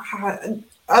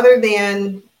 Other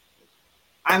than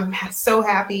I'm so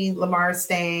happy Lamar's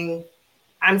staying.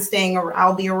 I'm staying.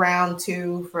 I'll be around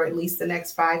too for at least the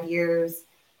next 5 years.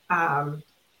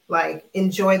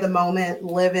 Enjoy the moment,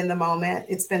 live in the moment.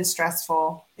 It's been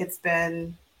stressful. It's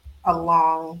been a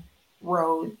long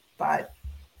road, but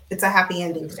it's a happy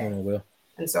ending today. What's going on, Will?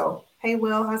 And so, hey,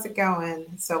 Will, how's it going?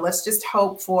 So let's just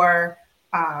hope for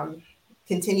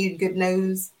continued good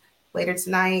news later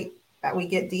tonight that we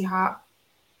get D-Hop.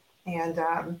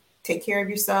 And take care of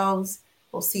yourselves.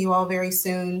 We'll see you all very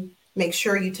soon. Make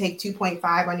sure you take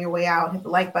 2.5 on your way out. Hit the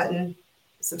like button.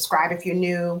 Subscribe if you're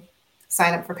new.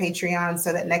 Sign up for Patreon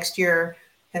so that next year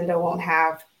Hendo won't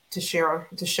have to show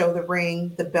the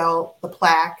ring, the belt, the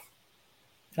plaque.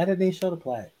 I didn't even show the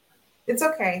plaque. It's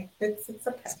okay. It's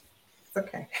okay. It's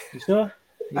okay. You sure?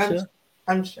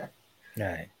 I'm sure. All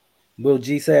right. Will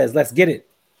G says, let's get it.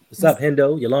 What's up,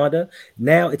 Hendo, Yolanda?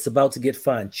 Now it's about to get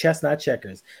fun. Chestnut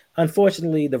checkers.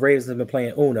 Unfortunately, the Ravens have been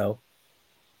playing Uno.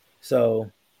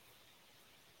 So,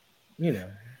 I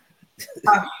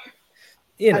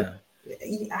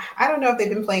don't know if they've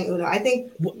been playing Uno. I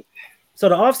think so.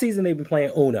 The offseason they've been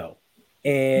playing Uno,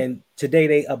 and today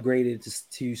they upgraded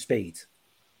to spades.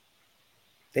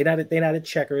 They're not at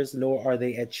checkers, nor are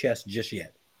they at chess just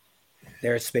yet.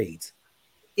 They're at spades.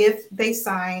 If they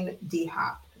sign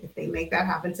D-Hop, if they make that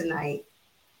happen tonight,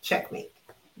 checkmate.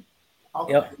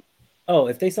 Yep. Oh,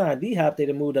 if they sign D-Hop, they'd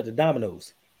have moved up to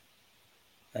dominoes.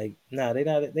 Like, no,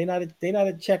 they're not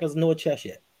at checkers nor chess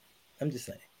yet. I'm just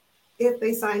saying. If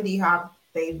they sign D-Hop,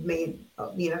 they've made,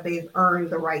 they've earned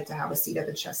the right to have a seat at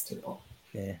the chess table.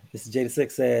 Yeah. Mr.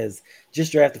 Jada6 says,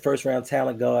 just draft the first round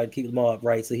talent guard, keep them all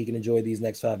upright so he can enjoy these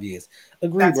next 5 years.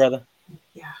 Agree, brother.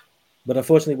 Yeah. But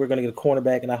unfortunately, we're going to get a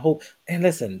cornerback, and I hope, and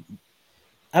listen,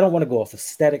 I don't want to go off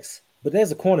aesthetics, But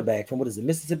there's a cornerback from, what is it,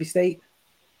 Mississippi State?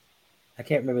 I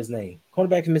can't remember his name.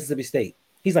 Cornerback from Mississippi State.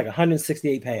 He's like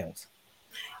 168 pounds.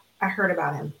 I heard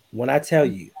about him. When I tell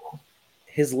you,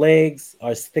 his legs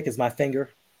are as thick as my finger.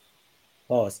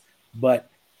 Pause. But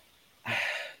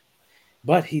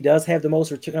he does have the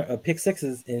most pick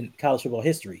sixes in college football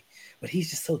history. But he's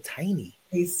just so tiny.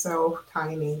 He's so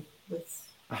tiny.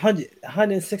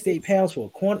 168 pounds for a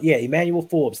corner. Yeah, Emmanuel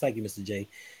Forbes. Thank you, Mr. J.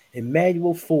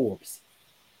 Emmanuel Forbes.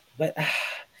 But,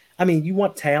 I mean, you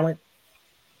want talent,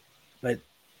 but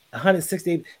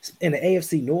 168 in the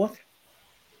AFC North?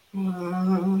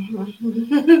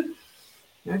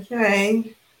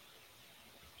 Okay.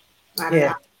 I don't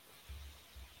know.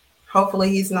 Hopefully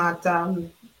he's not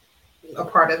a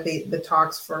part of the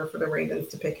talks for the Ravens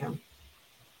to pick him.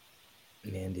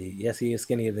 Indeed. Yes, he is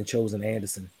skinnier than Chosen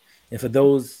Anderson. And for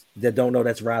those that don't know,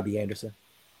 that's Robbie Anderson.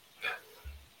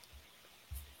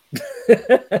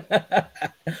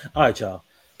 All right, y'all.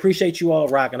 Appreciate you all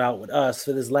rocking out with us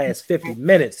for this last 50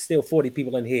 minutes. Still 40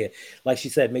 people in here. Like she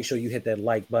said, make sure you hit that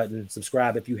like button.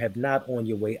 Subscribe if you have not on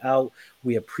your way out.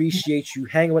 We appreciate you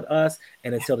hanging with us.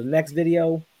 And until the next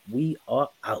video, we are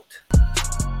out.